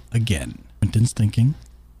underwear again? Quentin's thinking.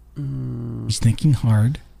 He's thinking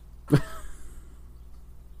hard.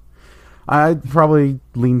 I'd probably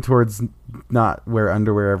lean towards not wear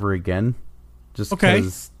underwear ever again. Just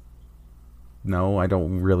because, no, I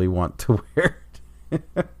don't really want to wear it.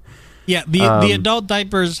 Yeah, the adult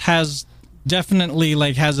diapers has definitely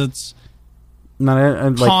has its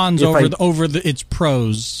cons over its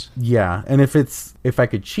pros. Yeah, and if I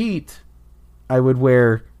could cheat, I would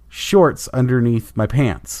wear shorts underneath my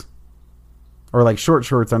pants, or like short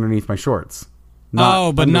shorts underneath my shorts.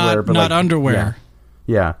 Not underwear.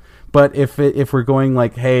 Yeah. But if we're going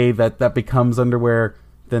like, hey, that becomes underwear,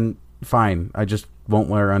 then fine. I just won't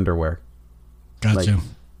wear underwear. Got you.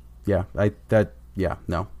 Yeah.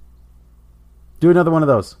 No. Do another one of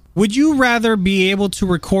those. Would you rather be able to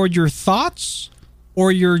record your thoughts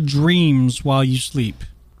or your dreams while you sleep?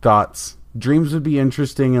 Thoughts. Dreams would be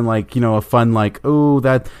interesting and a fun oh,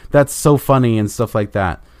 that's so funny and stuff like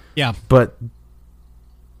that. Yeah. But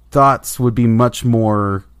thoughts would be much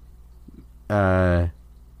more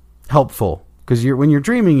helpful because when you're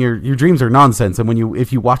dreaming, your dreams are nonsense, and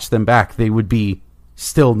if you watch them back, they would be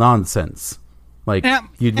still nonsense.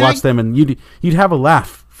 You'd watch them and you'd have a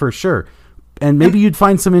laugh for sure. And maybe you'd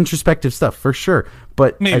find some introspective stuff for sure.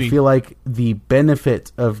 But maybe. I feel like the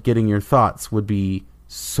benefit of getting your thoughts would be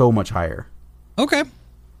so much higher. Okay.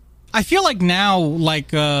 I feel like now,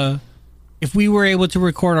 if we were able to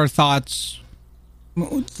record our thoughts,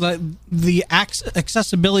 the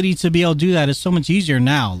accessibility to be able to do that is so much easier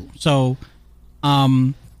now. So,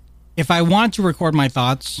 if I want to record my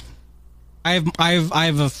thoughts, I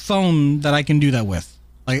have a phone that I can do that with.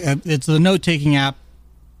 It's the note-taking app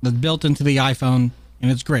that's built into the iPhone, and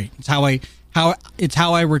it's great. It's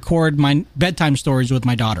how I record my bedtime stories with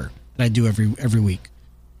my daughter that I do every week.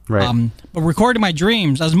 Right. But recording my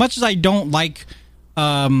dreams, as much as I don't like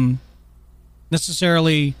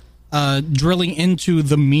necessarily drilling into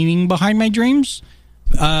the meaning behind my dreams,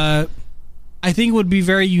 I think it would be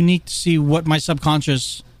very unique to see what my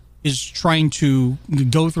subconscious is trying to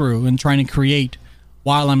go through and trying to create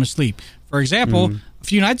while I'm asleep. For example, a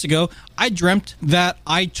few nights ago, I dreamt that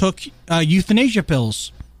I took euthanasia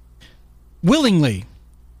pills willingly,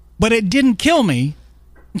 but it didn't kill me.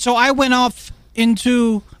 And so I went off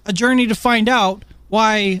into a journey to find out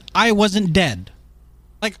why I wasn't dead.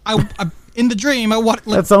 I in the dream,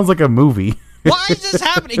 that sounds like a movie. Why is this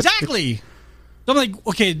happening? Exactly. So I'm like,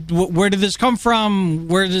 okay, where did this come from?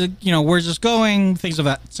 Where's this going? Things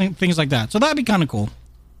like that. So that'd be kind of cool.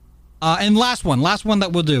 And last one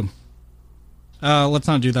that we'll do. Let's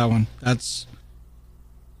not do that one. That's.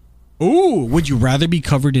 Ooh, would you rather be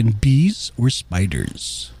covered in bees or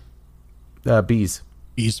spiders? Bees.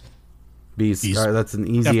 Bees. All right, that's an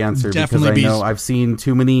easy answer because I bees. know I've seen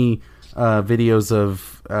too many videos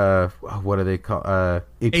of what are they called?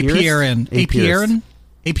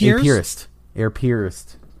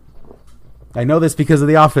 Apiarist. I know this because of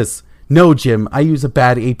The Office. No, Jim, I use a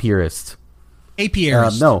bad apiarist.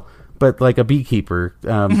 No, but a beekeeper.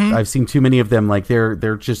 I've seen too many of them.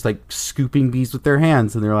 They're just scooping bees with their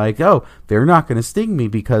hands, and they're like, oh, they're not going to sting me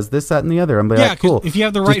because this, that, and the other. I'm like, cool. If you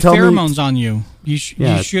have the right pheromones on you, you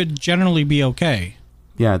should generally be okay.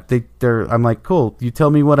 Yeah, I'm like, cool. You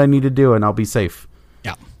tell me what I need to do, and I'll be safe.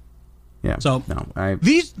 Yeah. So no,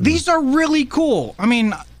 these are really cool. I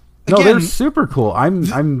mean, no, they're super cool.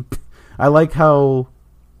 I like how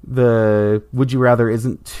the Would You Rather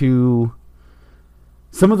isn't too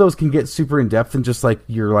some of those can get super in depth and just like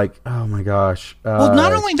you're like, oh my gosh. Well,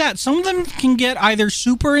 not only that, some of them can get either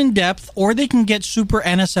super in depth or they can get super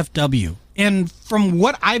NSFW. And from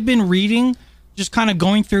what I've been reading, just kind of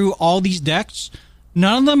going through all these decks,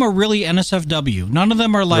 none of them are really NSFW. None of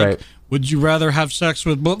them are like, would you rather have sex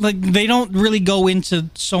with? Like, they don't really go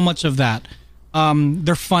into so much of that.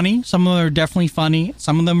 They're funny. Some of them are definitely funny.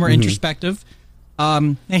 Some of them are introspective.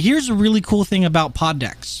 Now, here's a really cool thing about pod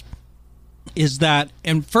decks. Is that,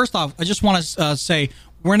 and first off, I just want to say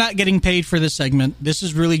we're not getting paid for this segment. This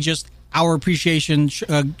is really just our appreciation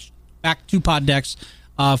back to Pod Decks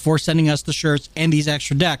for sending us the shirts and these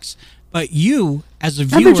extra decks. But you, as a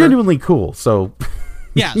viewer, and they're genuinely cool. So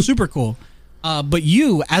yeah, super cool. But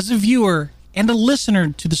you, as a viewer and a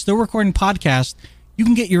listener to the Still Recording podcast, you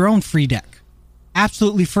can get your own free deck,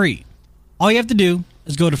 absolutely free. All you have to do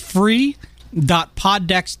is go to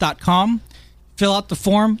free.poddecks.com. Fill out the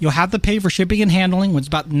form. You'll have to pay for shipping and handling, which is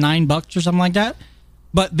about $9 or something like that.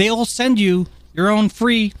 But they'll send you your own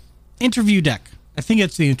free interview deck. I think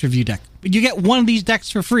it's the interview deck. But you get one of these decks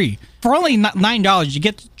for free. For only $9, you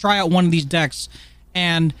get to try out one of these decks.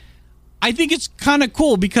 And I think it's kind of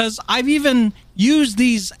cool because I've even used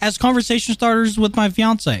these as conversation starters with my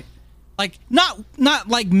fiance. Like, not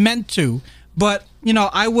like meant to, but, you know,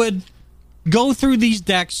 I would go through these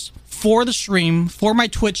decks for the stream, for my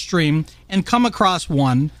Twitch stream, and come across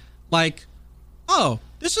one like, oh,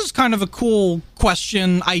 this is kind of a cool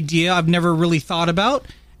question idea I've never really thought about.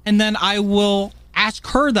 And then I will ask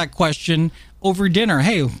her that question over dinner.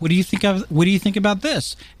 Hey, what do you think about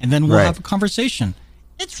this? And then we'll have a conversation.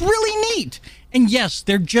 It's really neat. And yes,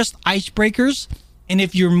 they're just icebreakers. And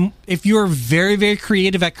if you're very, very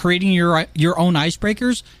creative at creating your own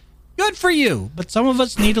icebreakers, good for you. But some of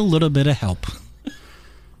us need a little bit of help.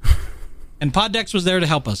 And Poddex was there to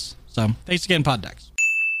help us. So thanks again, Poddex.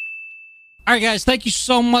 All right, guys, thank you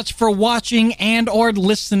so much for watching and or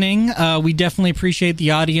listening. We definitely appreciate the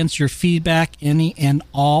audience, your feedback, any and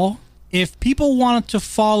all. If people wanted to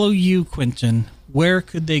follow you, Quentin, where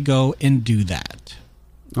could they go and do that?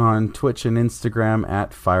 On Twitch and Instagram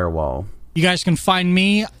at Firewall. You guys can find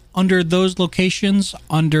me under those locations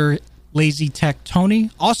under Lazy Tech Tony.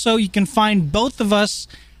 Also, you can find both of us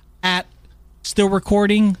at Still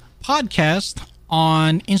Recording Podcast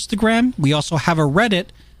on Instagram. We also have a Reddit,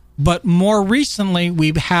 but more recently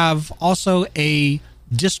we have also a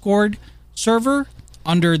Discord server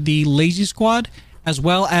under the Lazy Squad, as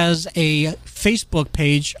well as a Facebook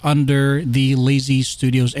page under the Lazy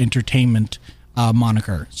Studios Entertainment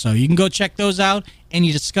moniker. So you can go check those out.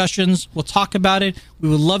 Any discussions, we'll talk about it. We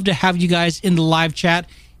would love to have you guys in the live chat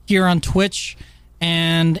here on Twitch.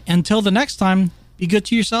 And until the next time, be good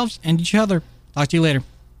to yourselves and each other. Talk to you later.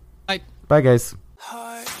 Bye. Bye, guys.